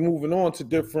stuff be moving on to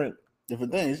different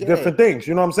things. Yeah. Different things.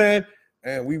 You know what I'm saying?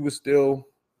 And we were still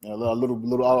a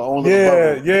little our own.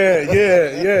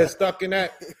 Yeah. Stuck in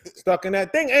that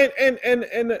thing. And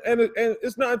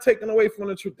it's not taken away from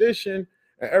the tradition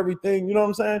and everything. You know what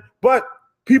I'm saying? But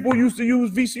people used to use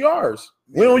VCRs.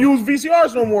 We don't use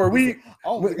VCRs no more.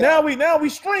 Now we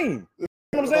stream.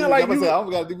 You know what I'm saying? Like I don't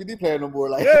got a DVD player no more.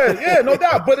 Like no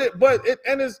doubt. But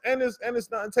it's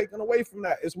nothing taken away from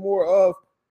that. It's more of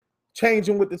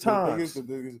changing with the times.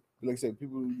 Like I said,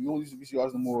 people you don't use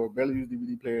VCRs no more. Barely use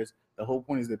DVD players. The whole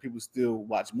point is that people still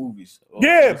watch movies.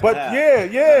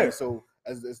 So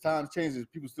as time changes,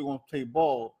 people still want to play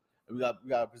ball. And we got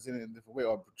to present it in a different way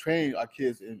or train our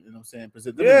kids. You know what I'm saying?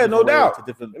 Present them in no doubt. To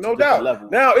different levels.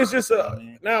 Now it's just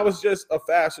a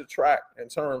faster track in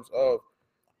terms of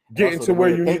getting also, to where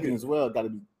you need as well. Got to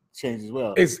be changed as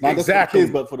well. It's not exactly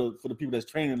just for the kids, but for the people that's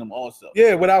training them also.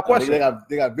 Yeah, without question.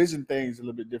 They got vision things a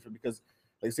little bit different because,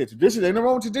 like I said, tradition ain't no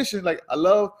wrong with tradition. Like I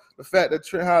love the fact that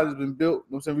Trent High has been built. You know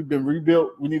what I'm saying? We've been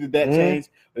rebuilt. We needed that change,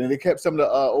 and then they kept some of the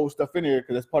old stuff in there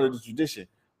because that's part of the tradition.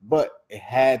 But it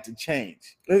had to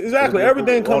change. Exactly.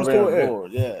 Everything comes to an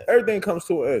end. Yeah. Everything comes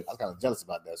to an end. I was kind of jealous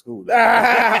about that school.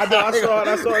 I saw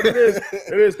it.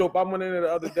 It is dope. I went in there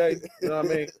the other day. You know what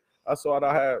I mean? I saw it.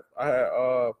 I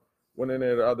had went in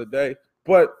there the other day.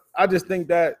 But I just think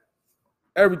that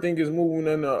everything is moving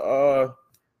in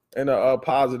a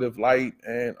positive light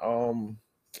and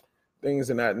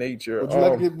things in that nature. Would you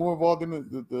like to get more involved in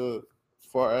the as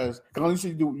far as because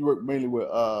you work mainly with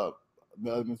the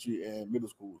elementary and middle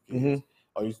school kids.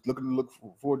 Are you look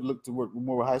forward to work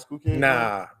more with high school kids?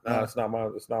 Nah, it's not my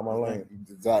lane.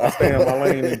 I stay in my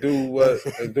lane and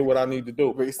do what I need to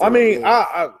do. I mean,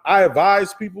 I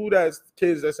advise people that's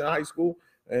kids that's in high school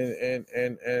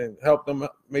and help them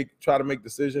try to make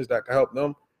decisions that can help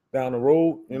them down the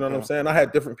road. You know what I'm saying? I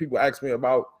had different people ask me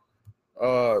about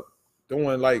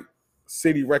doing like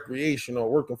city recreation or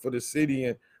working for the city,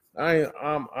 and I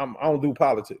don't do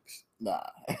politics. Nah,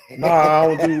 I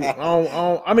don't do.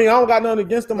 I mean, I don't got nothing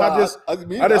against them. I just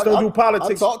don't do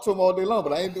politics. I talk to them all day long,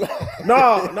 but I ain't do.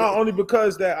 No, only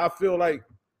because that I feel like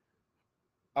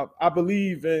I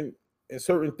believe in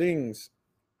certain things,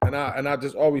 and I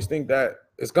just always think that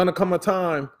it's gonna come a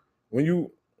time when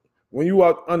you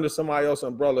are under somebody else's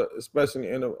umbrella, especially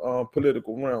in the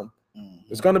political realm.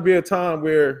 It's gonna be a time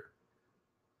where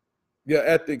your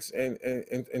ethics and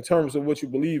in terms of what you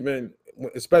believe in,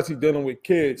 especially dealing with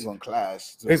kids, it's gonna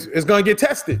clash. It's gonna get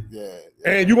tested. Yeah.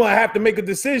 And you're gonna have to make a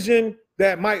decision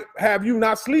that might have you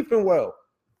not sleeping well.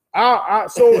 I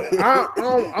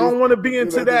don't want to be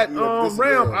into that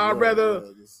realm.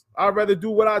 I'd rather do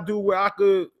what I do where I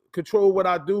could control what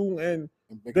I do and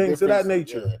things of that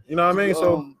nature. Yeah. You know what I mean?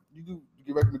 So you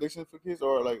get recommendations for kids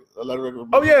or like a letter of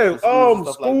recommendation?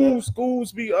 Oh yeah,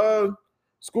 schools be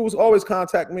schools always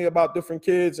contact me about different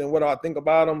kids and what I think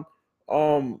about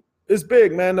them. It's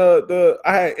big, man. I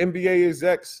had NBA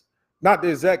execs, not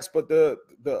the execs, but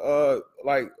the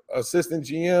like assistant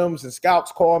GMs and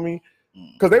scouts call me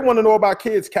because they want to know about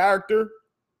kids' character.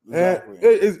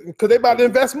 Exactly. And because they about to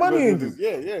invest money in you.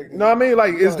 Yeah. You know what I mean?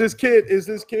 Like, is this kid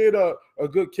a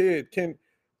good kid? Can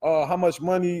how much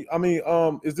money? I mean,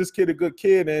 is this kid a good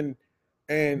kid? And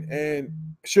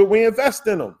should we invest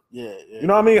in him? Yeah. You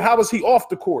know what I mean? How is he off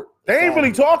the court? They ain't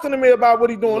really talking to me about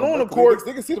what he doing on the court.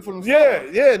 They can see it for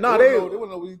themselves. Yeah. No, they want to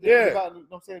know what he's doing about, you know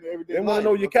what I'm saying, everyday They want to life.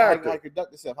 know your character. How you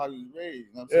conduct yourself, how you was raised.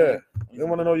 You know what I'm Yeah. saying? They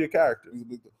want to know your character.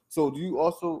 So do you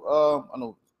also I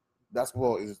know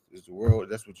basketball is the world,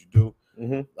 that's what you do.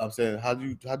 Mm-hmm. I'm saying, how do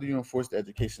you enforce the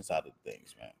education side of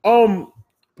things, man?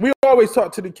 We always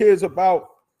talk to the kids about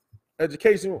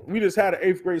education. We just had an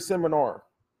 8th grade seminar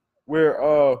where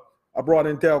I brought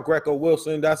in Del Greco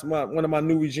Wilson. That's one of my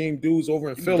new regime dudes over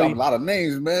in Philly. Got a lot of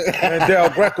names, man. And Del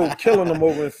Greco killing them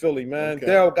over in Philly, man. Okay.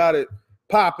 Del got it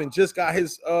popping. Just got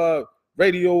his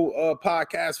radio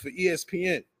podcast for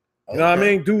ESPN. You know what I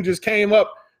mean? Dude just came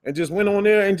up and just went on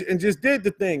there and just did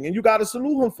the thing. And you got to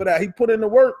salute him for that. He put in the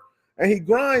work and he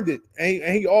grinded.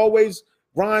 And he always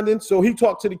grinding. So he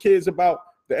talked to the kids about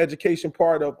the education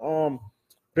part of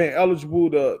being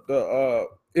eligible to the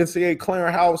NCAA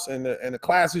clearinghouse and the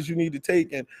classes you need to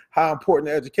take and how important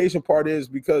the education part is,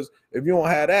 because if you don't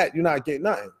have that, you're not getting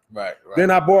nothing. Right.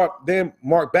 Then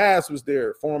Mark Bass was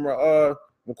there, former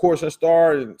McCorsham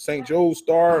star and St. Joe's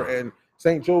star and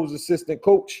St. Joe's assistant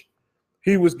coach.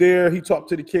 He was there. He talked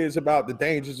to the kids about the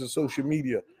dangers of social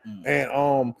media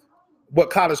and what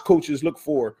college coaches look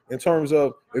for in terms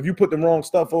of if you put the wrong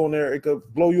stuff on there, it could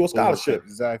blow you a scholarship.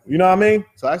 Exactly. You know what I mean?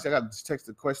 So actually, I got to text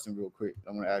a question real quick.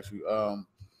 I'm going to ask you.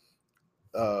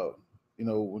 You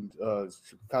know, when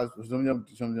college, some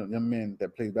young men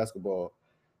that play basketball,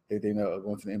 they know are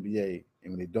going to the NBA,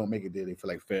 and when they don't make it there, they feel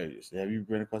like failures. Have you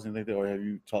ran across anything like that, or have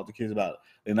you talked to kids about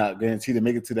they're not guaranteed to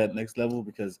make it to that next level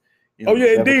because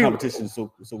indeed, competition is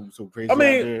so crazy.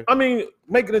 I mean,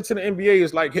 making it to the NBA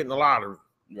is like hitting the lottery.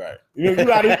 Right. You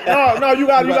got you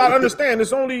got to understand.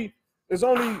 It's only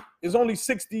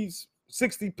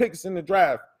 60 picks in the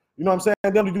draft. You know what I'm saying?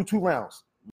 They only do 2 rounds.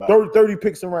 30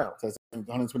 picks a round. So it's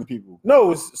 120 people.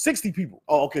 No, it's 60 people.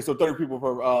 Oh, okay. So 30 people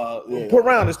per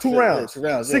round. It's 2 rounds. 2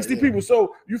 rounds. 60 people.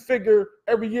 So you figure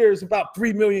every year it's about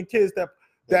 3 million kids that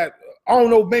I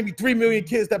don't know, maybe 3 million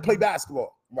kids that play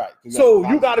basketball. Right. So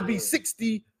you got to be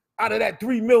 60 out of that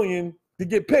 3 million to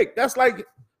get picked. That's like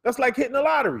hitting the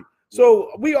lottery. So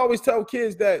we always tell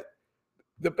kids that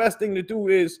the best thing to do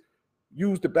is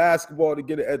use the basketball to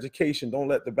get an education. Don't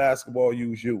let the basketball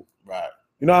use you. Right.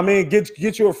 You know what I mean?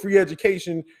 Get you a free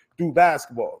education through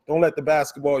basketball. Don't let the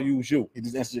basketball use you. He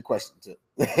just answered your question too.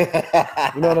 You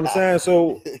know what I'm saying?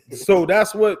 So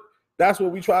that's what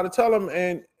we try to tell them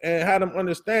and have them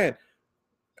understand.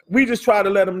 We just try to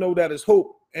let them know that it's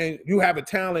hope and you have a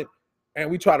talent, and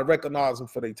we try to recognize them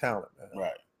for their talent, man.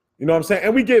 Right. You know what I'm saying?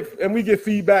 And we get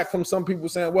feedback from some people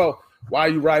saying, well, why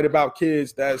you write about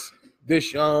kids that's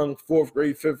this young, 4th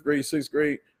grade, 5th grade, 6th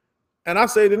grade? And I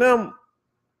say to them,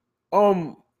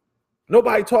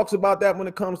 nobody talks about that when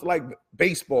it comes to like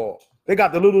baseball. They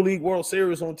got the Little League World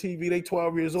Series on TV. They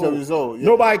 12 years old. 12 years old, yeah.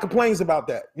 Nobody complains about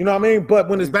that. You know what I mean? But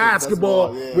when it's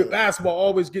basketball, yeah. basketball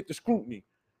always get the scrutiny.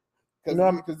 You know what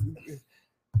I mean? Because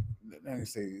I ain't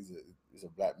say it's a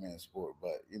black man's sport,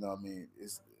 but you know what I mean?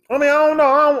 I don't know.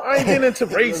 I ain't getting into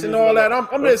race and all that.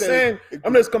 I'm just saying.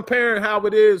 I'm just comparing how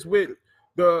it is with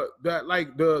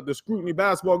the scrutiny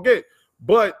basketball get.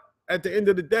 But at the end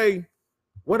of the day,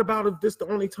 what about if this the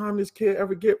only time this kid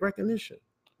ever get recognition?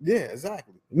 Yeah,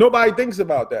 exactly. Nobody thinks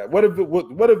about that. What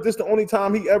if this the only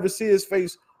time he ever see his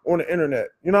face on the internet?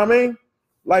 You know what I mean?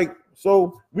 Like,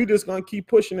 so we just gonna keep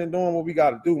pushing and doing what we got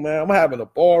to do, man. I'm having a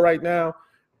ball right now,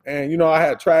 and I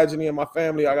had tragedy in my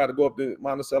family. I got to go up to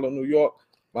Monticello, New York.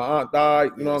 My aunt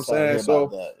died. You know what I'm saying? So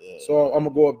I'm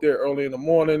gonna go up there early in the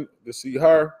morning to see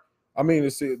her. I mean, to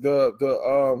see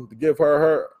to give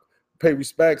her pay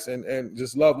respects and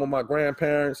just love on my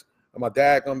grandparents. And my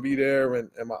dad gonna be there, and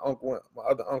my uncle, my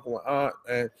other uncle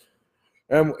and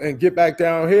aunt, and get back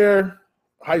down here.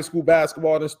 High school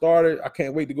basketball done started. I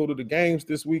can't wait to go to the games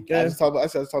this weekend. I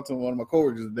just talked to one of my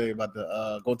coworkers today about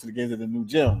going to the games at the new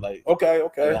gym. Like okay.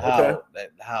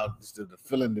 How just the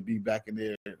feeling to be back in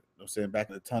there. You know what I'm saying, back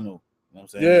in the tunnel. You know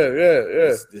what I'm saying?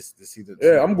 Yeah. To see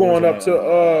the I'm going up to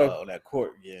on that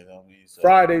court. Yeah, you know what I mean. So,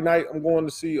 Friday night. I'm going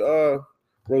to see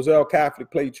Roselle Catholic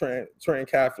play Trent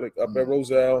Catholic up at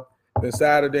Roselle. Then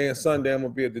Saturday and Sunday I'm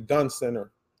gonna be at the Dunn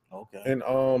Center. Okay. In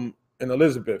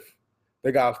Elizabeth.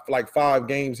 They got like 5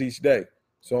 games each day.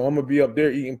 So I'm gonna be up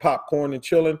there eating popcorn and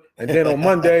chilling. And then on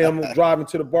Monday, I'm driving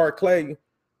to the Barclay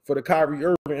for the Kyrie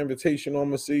Irving invitation. I'm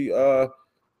gonna see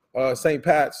St.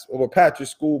 Pat's or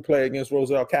Patrick's School play against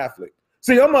Roselle Catholic.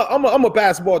 See, I'm a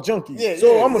basketball junkie,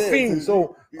 so I'm a fiend.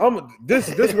 So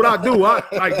this what I do.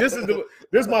 This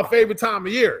is my favorite time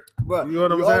of year. But you know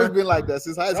what I'm you've saying? always been like that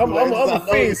since high school. I'm a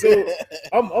fiend, so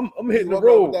I'm hitting the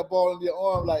road. With that ball in your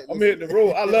arm, like I'm hitting the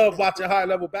road. I love watching high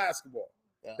level basketball.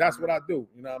 Yeah, That's what I do.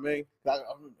 You know what I mean? I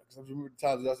remember the times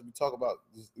we used to talk about.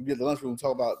 We get the lunchroom,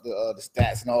 talk about the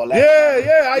stats and all that.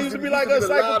 Yeah. I used to be like a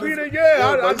encyclopedia.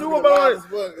 Yeah, I knew about it.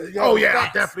 Oh yeah,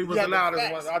 I definitely was the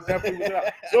loudest one. I definitely was.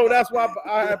 Loud. So that's why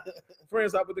I have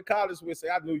friends I went to college with say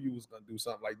I knew you was gonna do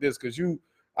something like this because it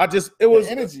was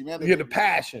the energy, man. The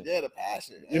passion. Yeah, the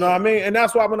passion. You know what I mean? And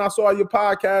that's why when I saw your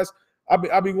podcast, I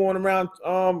be going around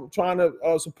trying to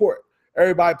support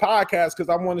everybody podcast because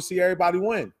I want to see everybody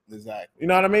win. Exactly. You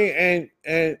know what I mean? And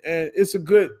it's a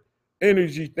good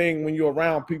energy thing when you're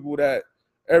around people that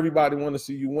everybody want to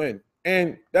see you win.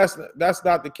 And that's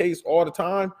not the case all the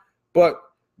time, but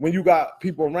when you got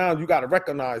people around, you got to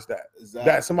recognize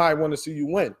that somebody want to see you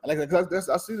win. I like that because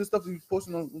I see the stuff that you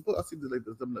posting on. I see the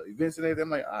events and everything. I'm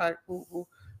like, all right, cool. You know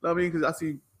what I mean? Because I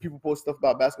see people post stuff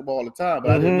about basketball all the time,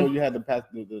 but I didn't know you had the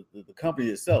company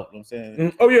itself. You know what I'm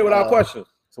saying? Oh yeah, without question.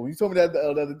 So when you told me that the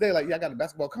other day, like, yeah, I got a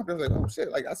basketball company, I was like, oh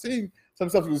shit, like I seen some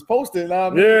stuff you was posting. Yeah. I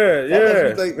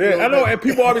know, and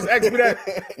people always ask me that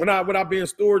when I be in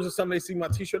stores or something, they see my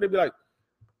T-shirt, they be like,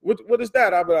 what is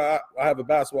that? I have a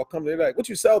basketball company. They're like, what,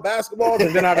 you sell basketballs?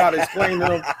 And then I gotta explain to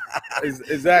them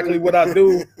exactly what I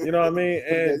do. You know what I mean?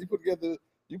 And you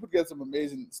put together some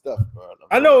amazing stuff, bro.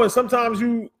 I know, and sometimes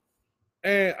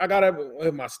I gotta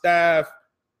have my staff,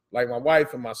 like my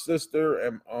wife and my sister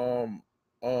and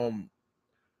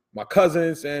my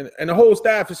cousins and the whole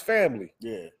staff is family.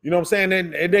 Yeah. You know what I'm saying?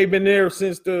 And they've been there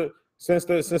since the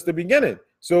beginning.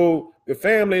 So the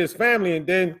family is family, and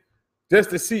then just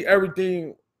to see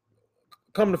everything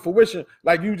come to fruition,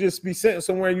 like you just be sitting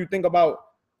somewhere and you think about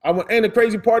and the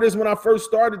crazy part is when I first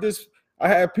started this, I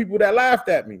had people that laughed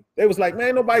at me. They was like,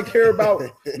 man, nobody care about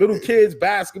little kids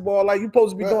basketball. Like, you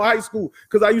supposed to be doing high school.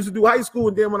 Because I used to do high school,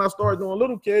 and then when I started doing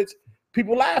little kids,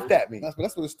 people laughed at me.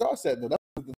 That's what it starts at, though. That's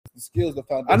the skills, the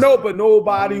foundation. I know, but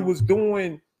nobody was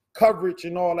doing coverage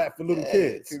and all that for little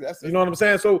kids. See, you know what I'm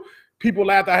saying? So people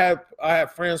laughed. I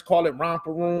had friends call it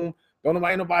romper room.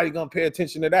 Ain't nobody gonna pay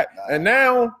attention to that. Nah. And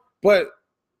now, but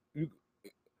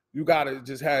you gotta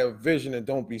just have vision and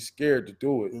don't be scared to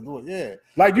do it. Yeah,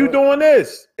 like you doing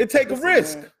this, it take a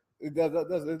risk. Man, it does.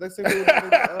 Let's say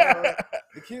the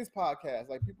kids podcast,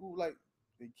 like people like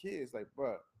the kids, like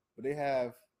bro, but they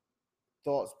have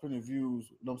thoughts, point of views.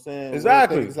 You know what I'm saying?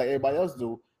 Exactly. It's like everybody else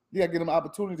do. You gotta give them an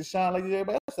opportunity to shine like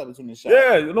everybody else opportunity to shine.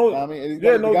 Yeah, you know what I mean?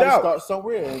 No doubt. Start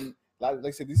somewhere, and like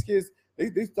I said, these kids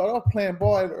they start off playing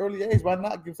ball at an early age. Why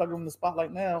not give them the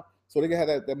spotlight now so they can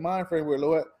have that mind frame where,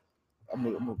 Lord, I'm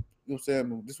gonna, you know what I'm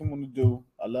saying? This is what I'm gonna do.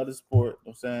 I love the sport. You know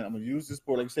what I'm saying? I'm gonna use this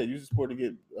sport, like you said, use the sport to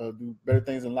get do better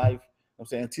things in life. You know what I'm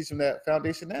saying? Teach them that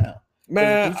foundation now.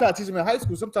 Man, you try to teach them in high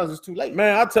school, sometimes it's too late.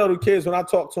 Man, I tell the kids when I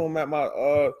talk to them at my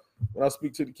when I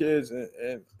speak to the kids,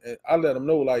 and I let them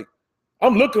know, like,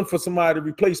 I'm looking for somebody to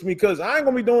replace me because I ain't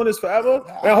gonna be doing this forever.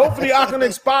 And hopefully I can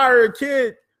inspire a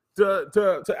kid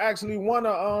to actually want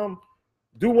to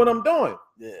do what I'm doing.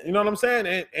 Yeah. You know what I'm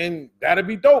saying? And that'd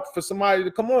be dope for somebody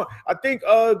to come on. I think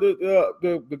the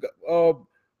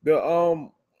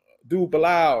dude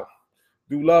Bilal,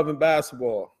 do Love and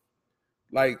Basketball.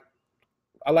 Like,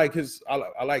 I like his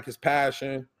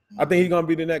passion. I think he's gonna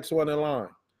be the next one in line.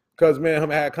 Cause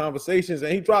man, I had conversations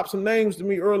and he dropped some names to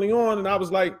me early on, and I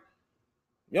was like,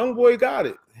 young boy got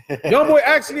it. Young boy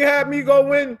actually had me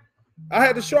go in. I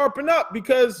had to sharpen up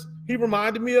because he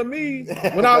reminded me of me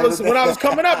when I was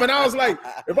coming up, and I was like,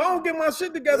 if I don't get my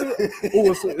shit together,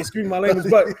 excuse my language,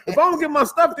 but if I don't get my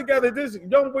stuff together, this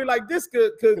young boy like this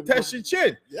could test your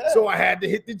chin. Yeah. So I had to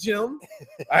hit the gym.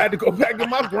 I had to go back to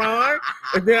my grind,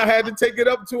 and then I had to take it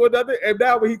up to another. And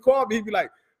now when he called me, he'd be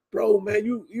like, bro, man,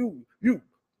 you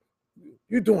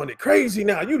doing it crazy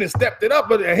now. You done stepped it up,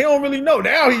 but he don't really know.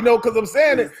 Now he know because I'm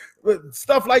saying it. But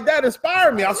stuff like that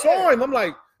inspired me. I saw him. I'm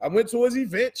like, I went to his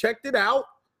event, checked it out.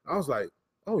 I was like,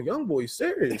 oh, young boy's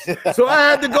serious. So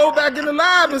I had to go back in the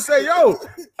lab and say, yo,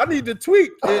 I need to tweak.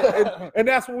 And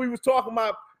that's what we was talking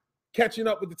about, catching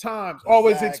up with the times,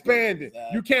 always expanding.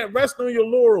 Exactly. You can't rest on your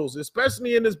laurels,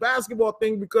 especially in this basketball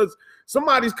thing, because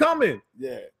somebody's coming.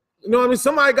 Yeah. You know what I mean?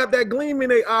 Somebody got that gleam in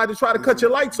their eye to try to cut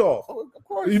your lights off. Oh, of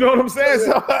course. You know what I'm saying?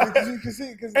 Yeah. So, you can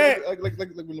see, because like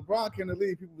when LeBron came to the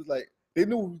league, people was like, they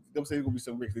knew they were going to be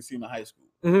some rich. They see him in high school.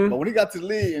 Mm-hmm. But when he got to the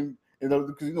league, and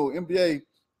because, NBA,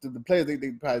 the players, they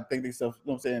probably think themselves, you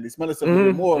know what I'm saying? They smell themselves a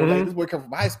little more. Like, this boy come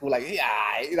from high school, like,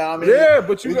 yeah, you know what I mean? Yeah,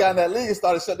 but you got in that league and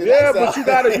started shutting but you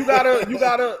gotta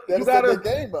step your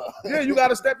game up. Yeah, you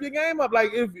gotta step your game up.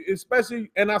 Like,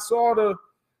 especially, and I saw the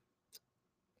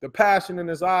passion in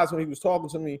his eyes when he was talking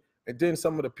to me, and then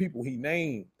some of the people he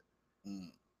named.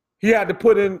 He had to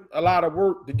put in a lot of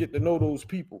work to get to know those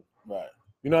people. Right.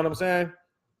 You know what I'm saying?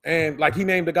 And like, he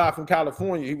named a guy from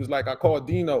California. He was like, I called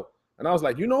Dino. And I was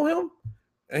like, you know him?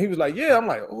 And he was like, yeah. I'm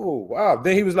like, oh, wow.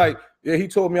 Then he was like, yeah, he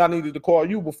told me I needed to call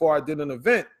you before I did an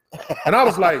event. And I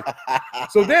was like,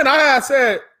 so then I had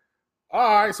said,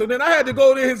 all right. So then I had to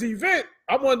go to his event.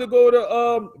 I wanted to go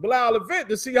to Bilal event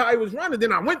to see how he was running.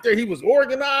 Then I went there. He was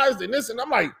organized and this. And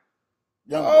I'm like,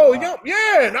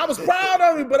 yeah. And I was proud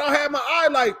of him. But I had my eye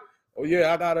like, oh,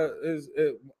 yeah, I got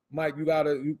to, Mike, you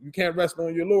can't rest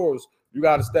on your laurels. You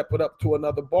got to step it up to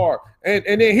another bar. And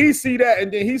then he see that, and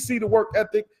then he see the work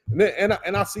ethic, and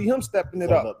I see him stepping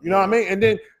it up. You know what I mean? And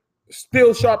then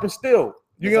still sharp and still.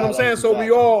 You know what I'm saying? So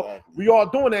we all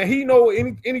doing that. He know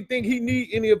anything he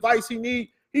need, any advice he need.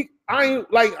 I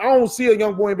don't see a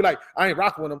young boy and be like, I ain't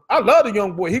rocking with him. I love the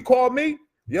young boy. He called me,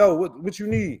 yo, what you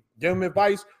need? Give him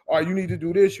advice, or you need to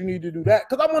do this, you need to do that.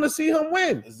 Because I want to see him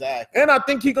win. Exactly. And I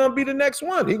think he's gonna be the next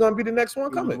one. He's gonna be the next one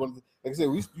coming. Like I said,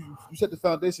 you set the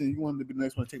foundation, you want him to be the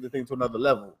next one to take the thing to another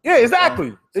level. Yeah,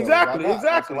 exactly. So Exactly.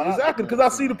 why not? Because I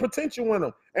see the potential in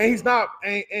him. And he's not,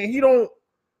 and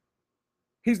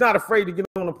he's not afraid to get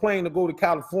on a plane to go to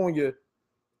California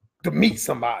to meet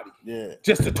somebody. Yeah.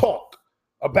 Just to talk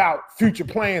about future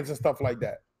plans and stuff like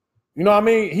that. You know what I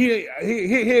mean?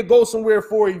 He'll go somewhere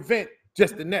for an event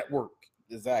just to network.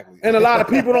 Exactly. And a lot of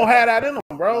people don't have that in them,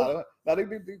 bro. Because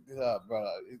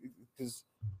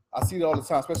I see it all the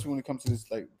time, especially when it comes to this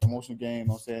like promotional game, you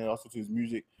know what I'm saying, also to his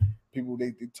music. People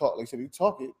they talk, like I said, they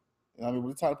talk it. You know what I mean?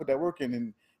 We're trying to put that work in,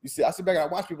 and I sit back and I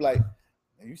watch people like,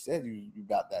 man, you said you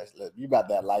got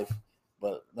that life.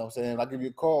 But you know what I'm saying? I give you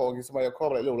a call, give somebody a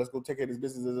call, like, yo, let's go take care of this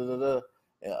business. And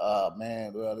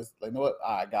man, well, it's like, you know what?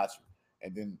 I got you.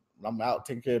 And then when I'm out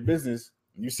taking care of business,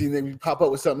 and you see them pop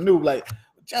up with something new, like,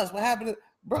 Just, what happened?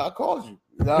 Bro, I called you.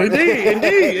 You know Indeed. And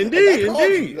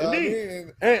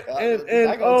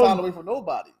I got time away from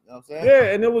nobody. You know what I'm saying?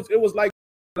 Yeah, and it was like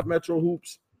Metro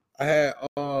Hoops. I had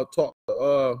talked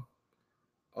to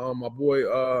my boy.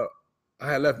 I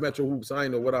had left Metro Hoops. I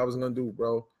didn't know what I was gonna do,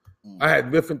 bro. I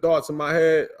had different thoughts in my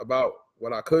head about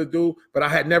what I could do, but I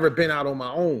had never been out on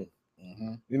my own.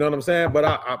 You know what I'm saying? But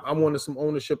I wanted some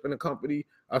ownership in the company.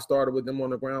 I started with them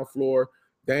on the ground floor.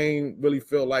 They ain't really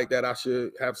feel like that I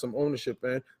should have some ownership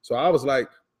in. So I was like,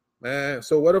 man,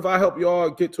 so what if I help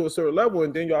y'all get to a certain level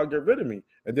and then y'all get rid of me?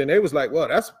 And then they was like, well,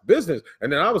 that's business.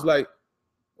 And then I was like,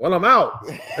 well, I'm out.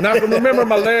 And I can remember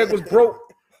my leg was broke.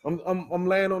 I'm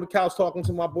laying on the couch talking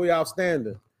to my boy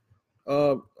Outstanding.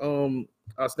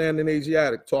 Outstanding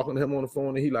Asiatic, talking to him on the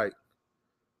phone, and he like,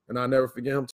 and I'll never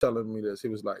forget him telling me this. He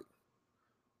was like,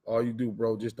 all you do,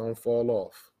 bro, just don't fall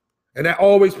off. And that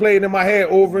always played in my head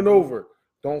over and over.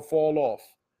 Don't fall off.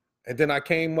 And then I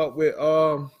came up with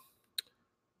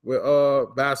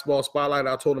Basketball Spotlight.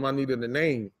 I told him I needed a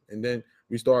name. And then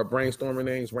we started brainstorming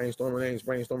names.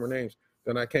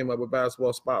 Then I came up with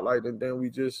Basketball Spotlight, and then we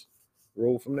just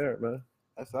rolled from there, man.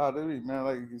 That's how it is, man.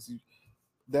 Like, you see,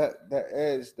 that edge,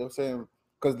 you know what I'm saying?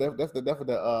 Because that's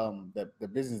the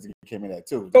business came in at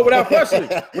too. Oh, without question.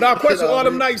 All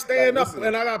them nights staying up,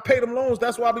 and I got to pay them loans.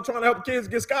 That's why I be trying to help kids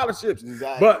get scholarships.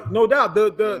 Exactly. But no doubt,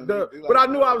 but I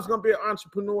knew I was gonna be an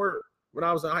entrepreneur when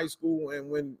I was in high school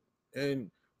and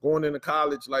going into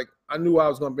college. Like, I knew I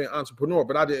was gonna be an entrepreneur,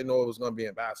 but I didn't know it was gonna be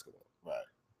in basketball. Right.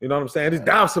 You know what I'm saying? It's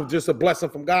down just a blessing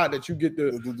from God that you get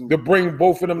to bring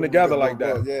both of them together like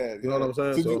that. Yeah. You know what I'm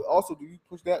saying? So do you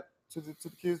push that to the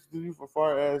kids, do you, as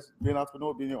far as being an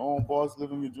entrepreneur, being your own boss,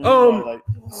 living your dream? Like,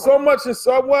 so much and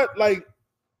somewhat. Like,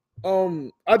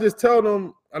 I just tell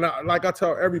them, and I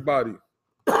tell everybody,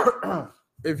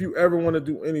 if you ever want to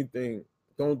do anything,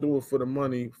 don't do it for the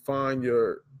money. Find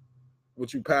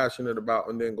what you're passionate about,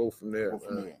 and then go from there.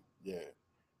 Yeah.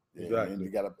 Exactly. And you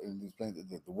gotta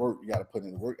the work. You gotta put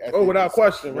in the work. Oh, without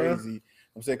question, crazy. Man.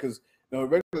 I'm saying, because a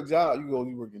regular job, you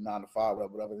work your 9 to 5,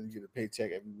 whatever. Then you get a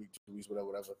paycheck every week, 2 weeks, whatever.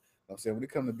 I'm saying, when it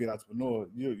comes to being an entrepreneur,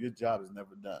 your job is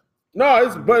never done.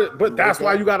 No, but that's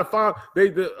why you gotta find.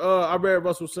 I read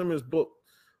Russell Simmons' book,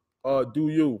 "Do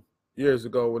You," years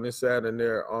ago, when it said in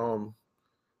there,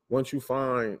 once you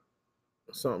find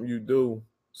something you do,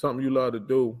 something you love to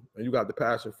do, and you got the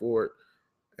passion for it,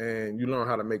 and you learn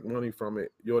how to make money from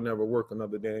it, you'll never work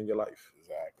another day in your life.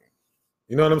 Exactly.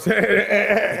 You know what I'm saying?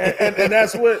 and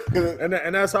that's what,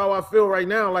 and that's how I feel right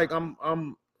now. Like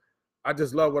I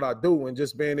just love what I do, and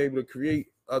just being able to create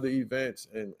other events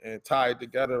and tie it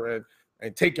together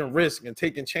and taking risks and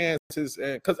taking chances,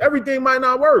 and because everything might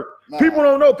not work. Nah. People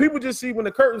don't know. People just see when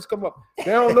the curtains come up. They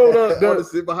don't know the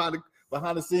sit behind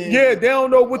the scenes. yeah, they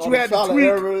don't know what all you the had to trial and tweak,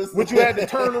 errors. what you had to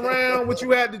turn around, what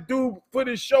you had to do for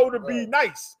this show to be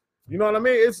nice. You know what I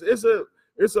mean? It's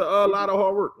a lot of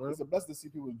hard work, man. It's a blessing to see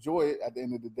people enjoy it at the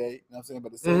end of the day. You know what I'm saying? But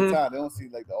at the same time, they don't see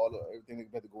like everything they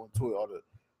got to go into it, all the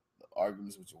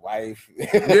arguments with your wife.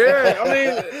 Yeah, I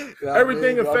mean, you know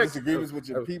everything all affects disagreements with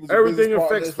your people. everything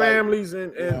affects families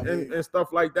and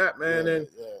stuff like that, man. Yeah, and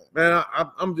man,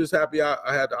 I'm just happy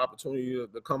I had the opportunity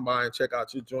to come by and check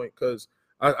out your joint, because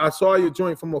I saw your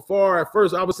joint from afar. At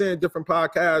first, I was seeing different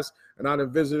podcasts, and I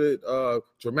done visited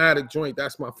Dramatic Joint.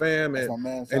 That's my fam, That's my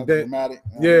man. and then Dramatic.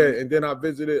 and then I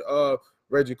visited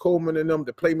Reggie Coleman and them,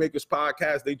 the Playmakers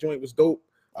podcast. They joint was dope.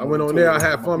 I went on there. I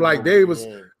had fun. Like they was,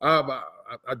 I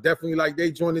definitely like they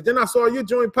joined it. Then I saw your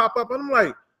joint pop up, and I'm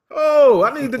like, oh,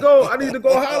 I need to go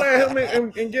holler at him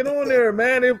and get on there,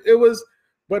 man. It was,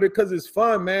 but because it's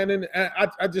fun, man, and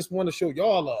I just want to show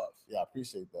y'all love. Yeah, I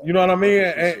appreciate that. You know what I mean?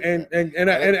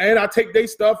 And I take their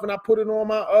stuff and I put it on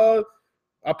my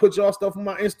I put y'all stuff on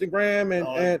my Instagram and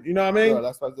you know what I mean? Yeah,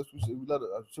 that's what we love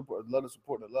to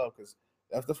support and love, because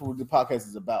that's what the podcast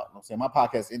is about. You know what I'm saying? My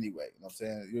podcast anyway. You know what I'm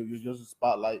saying? You're just a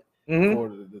spotlight for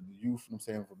the youth, you know what I'm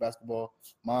saying, for basketball.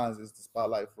 Mine is the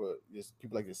spotlight for just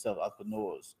people like yourself,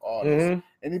 entrepreneurs, artists,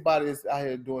 anybody that's out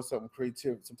here doing something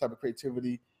creative, some type of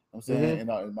creativity, you know what I'm saying, in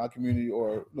my community,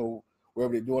 or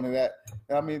wherever they're doing it at.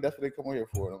 And I mean, that's what they come on here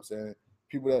for. You know what I'm saying?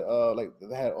 People that like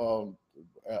they had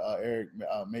Eric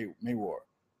Mayweather,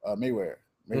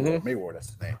 that's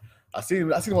his name. I seen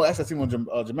him on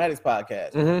Dramatic's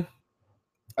podcast.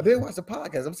 I didn't watch the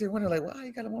podcast. I'm sitting wondering, like, why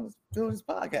you gotta want to do this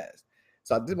podcast?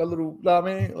 So I did my little, you know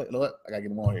what I mean? Like, look, I gotta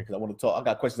get him on here because I want to talk. I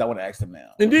got questions I want to ask him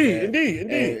now. Indeed.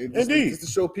 Just to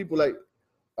show people, like,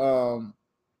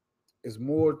 there's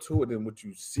more to it than what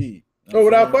you see. You know Oh,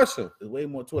 what I'm without saying? question. There's way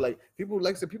more to it. Like, people,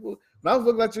 like I said, when I was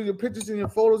looking at your pictures and your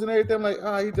photos and everything, I'm like,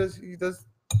 he does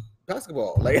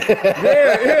basketball. Like,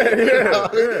 yeah.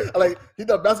 Like, he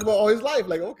done basketball all his life.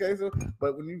 Like, okay, so,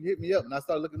 but when you hit me up and I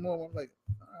started looking more, I'm like,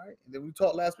 all right. And then we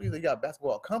talked last week, they got a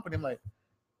basketball company. I'm like,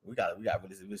 we got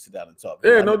really sit down and talk.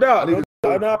 Yeah, no doubt. I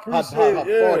appreciate how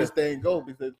far this thing go,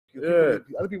 because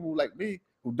other people like me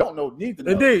who don't know need to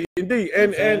know. Indeed.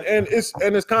 And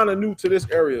it's kind of new to this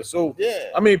area. So yeah,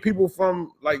 I mean, people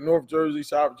from like North Jersey,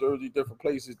 South Jersey, different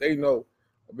places, they know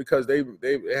because they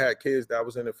had kids that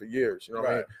was in it for years. You know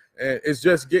what I mean? And it's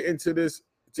just getting to this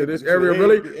area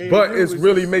really, but it's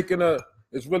really making a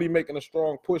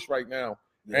strong push right now.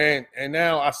 Yeah. And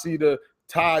now I see the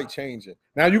tide changing.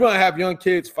 Now you're gonna have young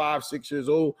kids 5, 6 years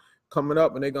old coming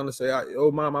up, and they're gonna say,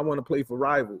 "Oh, mom, I want to play for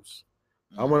Rivals.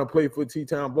 I want to play for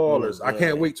T-Town Ballers. I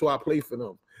can't wait till I play for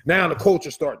them." Now the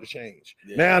culture start to change.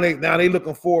 Yeah. Now they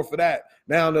looking forward for that.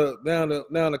 Now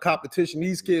the competition.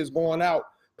 These kids going out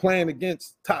playing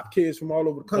against top kids from all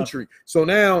over the country. So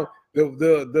now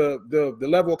the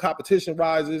level of competition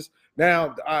rises.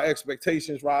 Now our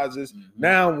expectations rises.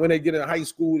 Now when they get in high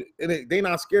school, and they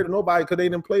not scared of nobody because they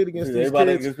didn't play against these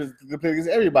kids. They play against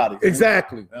everybody.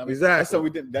 Exactly. You know what I mean? Exactly. That's something we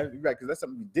didn't. Right, because that's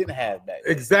something we didn't have back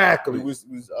then. Exactly. It was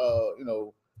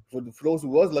for those who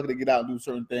was lucky to get out and do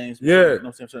certain things. Yeah. You know what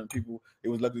I'm saying? Certain people, it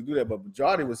was lucky to do that, but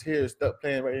majority was here stuck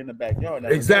playing right in the backyard.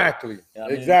 Exactly. You know what I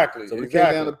mean? Exactly. So we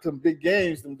came down to some big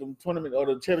games, them tournament or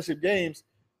the championship games.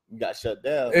 We got shut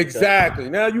down. Exactly.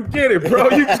 Now you get it, bro.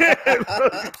 You get it.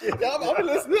 I'm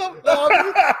listening. I'm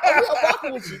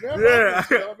rocking with you, man. Yeah.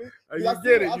 You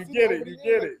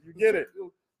get it. No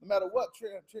matter what,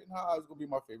 Trenton High is gonna be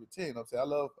my favorite team. You know what I'm saying? I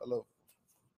love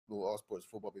all sports,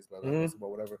 football, baseball,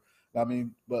 basketball, whatever. I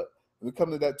mean, but when we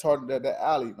come to that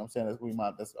alley, you know what I'm saying?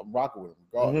 I'm rocking with them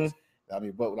regardless. I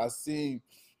mean, but when I seen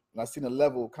the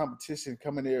level of competition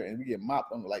coming there and we get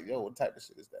mopped, I'm like, yo, what type of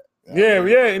shit is that? You know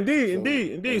what I mean?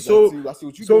 Indeed. So I see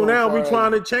what you doing now we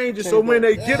trying to change it. So when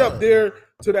they get up there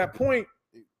to that point,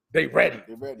 they ready.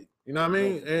 They're ready. You know what I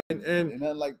mean? And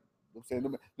nothing like, I'm saying,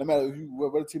 no matter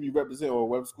whatever team you represent or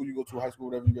whatever school you go to, high school,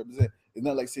 whatever you represent, it's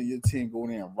not like seeing your team go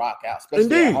in there and rock out,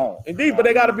 especially at home. Indeed, but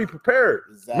they got to be prepared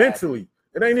mentally.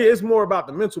 It's more about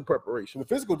the mental preparation. The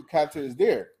physical character is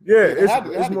there. Yeah,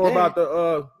 it's more about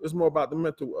the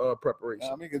mental preparation.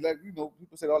 I mean, because people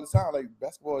say it all the time, like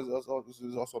basketball is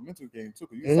also a mental game too.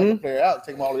 Because you can suck a player out,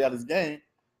 take him all the way out of his game.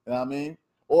 You know what I mean?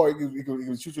 Or you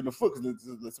can shoot you in the foot.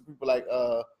 Because some people like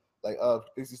they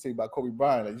used to say about Kobe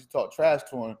Bryant, like you talk trash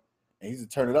to him, and he's to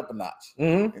turn it up a notch.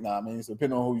 You know what I mean? So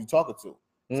depending on who you're talking to,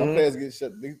 some players get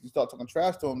shut. You start talking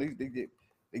trash to them, they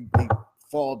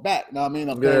fall back. You know what I mean?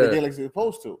 I'm playing the game like they're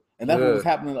supposed to. And that's what was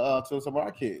happening to some of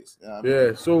our kids. You know what I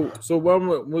mean? So what I'm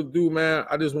gonna do, man,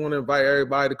 I just want to invite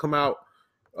everybody to come out.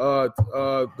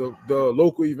 The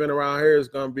local event around here is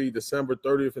gonna be December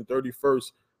 30th and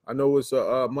 31st. I know it's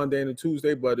a Monday and a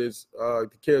Tuesday, but it's the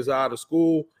kids are out of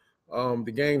school.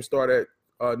 The games start at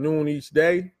noon each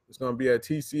day. It's gonna be at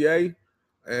TCA,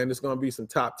 and it's gonna be some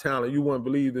top talent. You wouldn't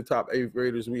believe the top 8th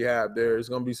graders we have there. It's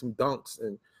gonna be some dunks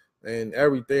and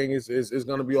everything is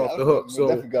going to be off the hook. So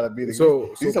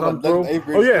come through.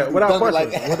 Oh yeah, without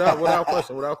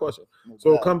question.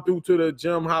 So come through to the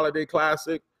Gym Holiday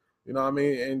Classic. You know what I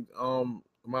mean? And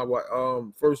my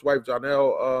first wife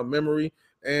Janelle memory,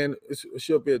 and it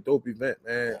should be a dope event,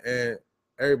 man. And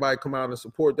everybody come out and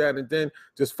support that, and then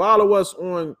just follow us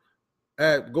go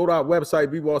to our website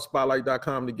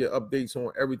bballspotlight.com to get updates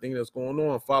on everything that's going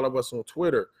on. Follow us on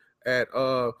Twitter at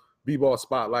B-Ball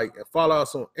Spotlight, and follow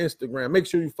us on Instagram. Make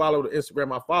sure you follow the Instagram.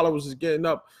 My followers is getting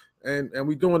up, and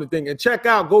we doing the thing. And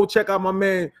go check out my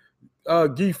man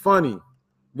Gee Funny.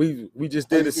 We just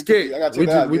did a skit.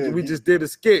 We just did a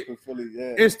skit.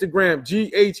 Instagram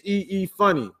GHEE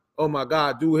Funny. Oh my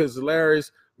God, dude is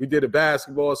hilarious. We did a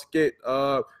basketball skit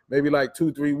maybe like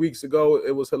 2-3 weeks ago.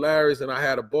 It was hilarious, and I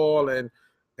had a ball. And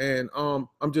I'm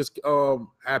just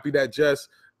happy that Jess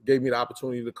gave me the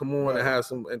opportunity to come on and have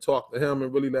some and talk to him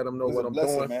and really let him know what I'm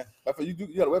doing. Man. You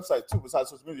got a website too besides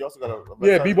social media. You also got a website.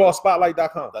 Yeah,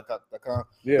 bballspotlight.com.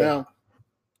 Yeah. Now,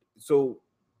 so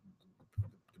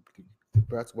the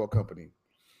basketball company,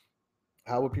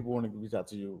 how would people want to reach out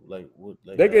to you? Like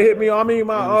they can hit me. I mean,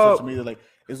 my social media,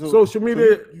 social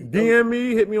media. DM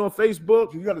me, hit me on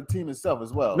Facebook. You got a team itself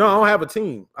as well. No, I don't have a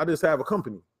team. I just have a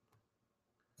company.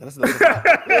 That's I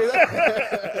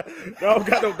don't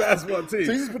got no basketball team.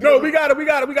 So we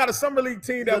got a summer league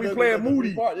team that we play at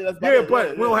Moody. But we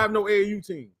don't have no AAU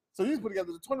team. So you just put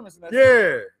together the tournaments and that.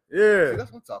 Yeah. See,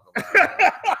 that's what I'm talking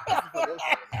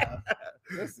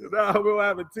about. No, we don't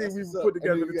have a team. We put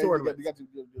together the tournament. You got your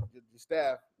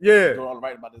staff. Yeah. Doing all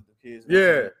right about the kids.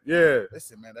 Yeah.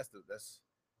 Listen, man, that's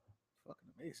fucking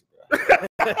amazing, bro.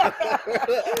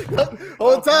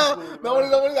 Whole time, not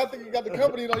only I think you got the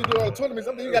company, you do all the tournaments.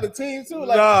 Something you got a team too.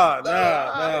 Like,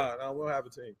 no, we'll have a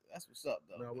team. That's what's up,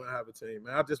 though. No, we'll have a team,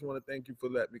 man. I just want to thank you for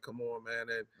letting me come on, man.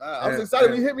 And I was excited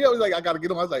when you hit me up. I was like, I got to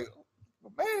get on. I was like,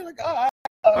 man, like, all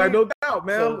right. No doubt,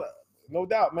 man. No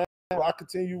doubt, man. I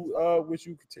wish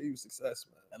you continued success,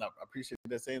 man. And I appreciate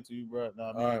that saying to you, bro. No,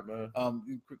 I mean, all right, man.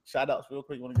 Quick shout outs real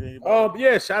quick. You want to get anybody?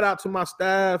 Yeah, shout out to my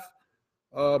staff,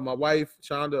 my wife,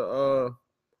 Shonda,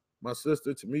 my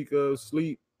sister, Tamika,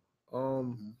 Sleep,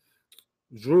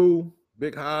 Drew,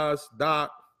 Big Haas,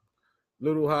 Doc,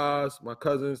 Little Haas, my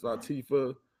cousins,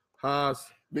 Latifah, Haas.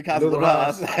 Big Haas, Little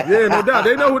Haas. Yeah, no doubt.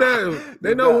 They know who that is.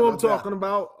 They know who I'm talking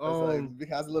about.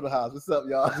 Big Haas, Little Haas. What's up,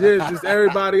 y'all? Yeah, just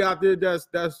everybody out there that's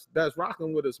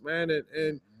rocking with us, man,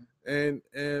 and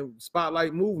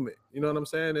Spotlight movement. You know what I'm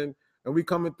saying? And we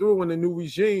coming through in the new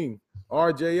regime.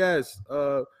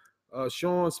 RJS,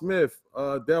 Sean Smith,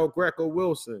 Del Greco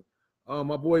Wilson,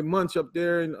 my boy Munch up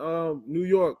there in New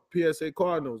York, PSA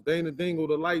Cardinals, Dana Dingle,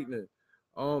 the Lightning.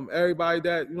 Everybody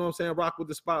that, you know what I'm saying, rock with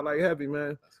the Spotlight heavy,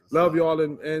 man. Love y'all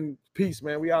and peace,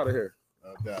 man. We out of here.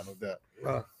 No doubt.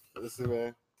 Listen,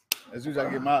 man. As usual, I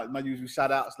get my usual shout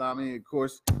outs, I mean, of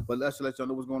course. But let's let y'all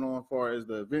know what's going on as far as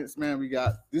the events, man. We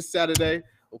got this Saturday,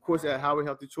 of course, at Howard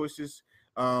Healthy Choices.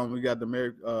 We got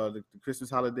the Christmas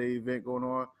holiday event going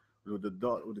on.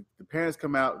 The parents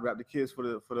come out, wrap the kids for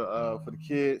the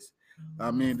kids.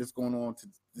 I mean, this going on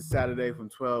this Saturday from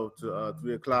 12 to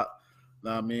 3 o'clock.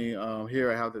 I mean, here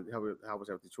at Howard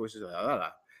Healthy Choices.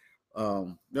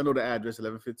 You'll know the address,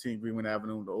 1115 Greenwood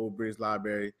Avenue, the Old Bridge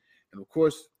Library. And of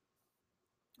course,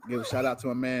 give a shout out to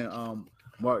my man,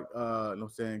 Mark, you know what I'm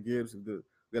saying, Gibbs. We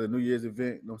got a New Year's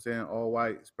event, you know what I'm saying, all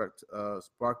white,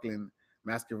 sparkling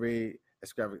masquerade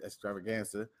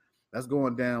extravaganza. That's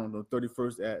going down on the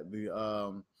 31st at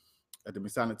the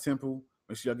Masonic Temple.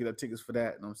 Make sure y'all get our tickets for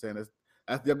that. You know what I'm saying? That's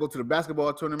after y'all go to the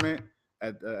basketball tournament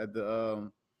at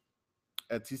TCA.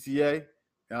 You know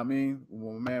what I mean?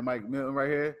 With my man Mike Milton right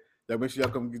here. That make sure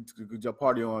y'all come get your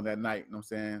party on that night. You know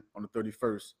what I'm saying? On the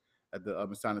 31st at the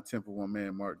Masonic Temple. One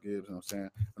man Mark Gibbs. You know what I'm saying?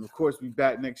 And of course, we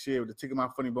back next year with the Ticket My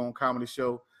Funny Bone comedy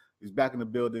show. He's back in the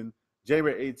building.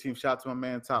 J-Red 18. Shout out to my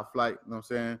man Top Flight. You know what I'm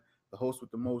saying? The host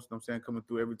with the most. You know what I'm saying? Coming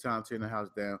through every time, tearing the house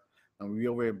down. And we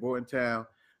over in Bordentown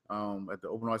at the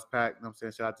Open Arts Pack. You know what I'm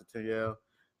saying? Shout out to Tayel.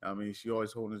 I mean, she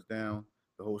always holding us down.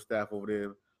 The whole staff over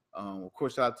there. Of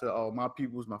course, shout out to all my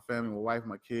peoples, my family, my wife,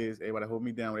 my kids, everybody hold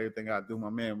me down with everything I do. My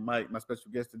man Mike, my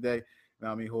special guest today, you know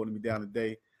what I mean, holding me down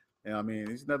today. And I mean,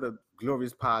 it's another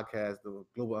glorious podcast, the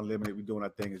Global Unlimited. We're doing our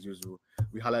thing as usual.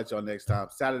 We holler at y'all next time.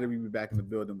 Saturday, we'll be back in the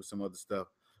building with some other stuff.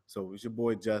 So it's your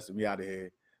boy Justin. We out of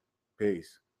here.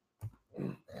 Peace.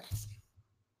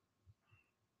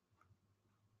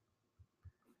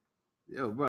 Yo, bro.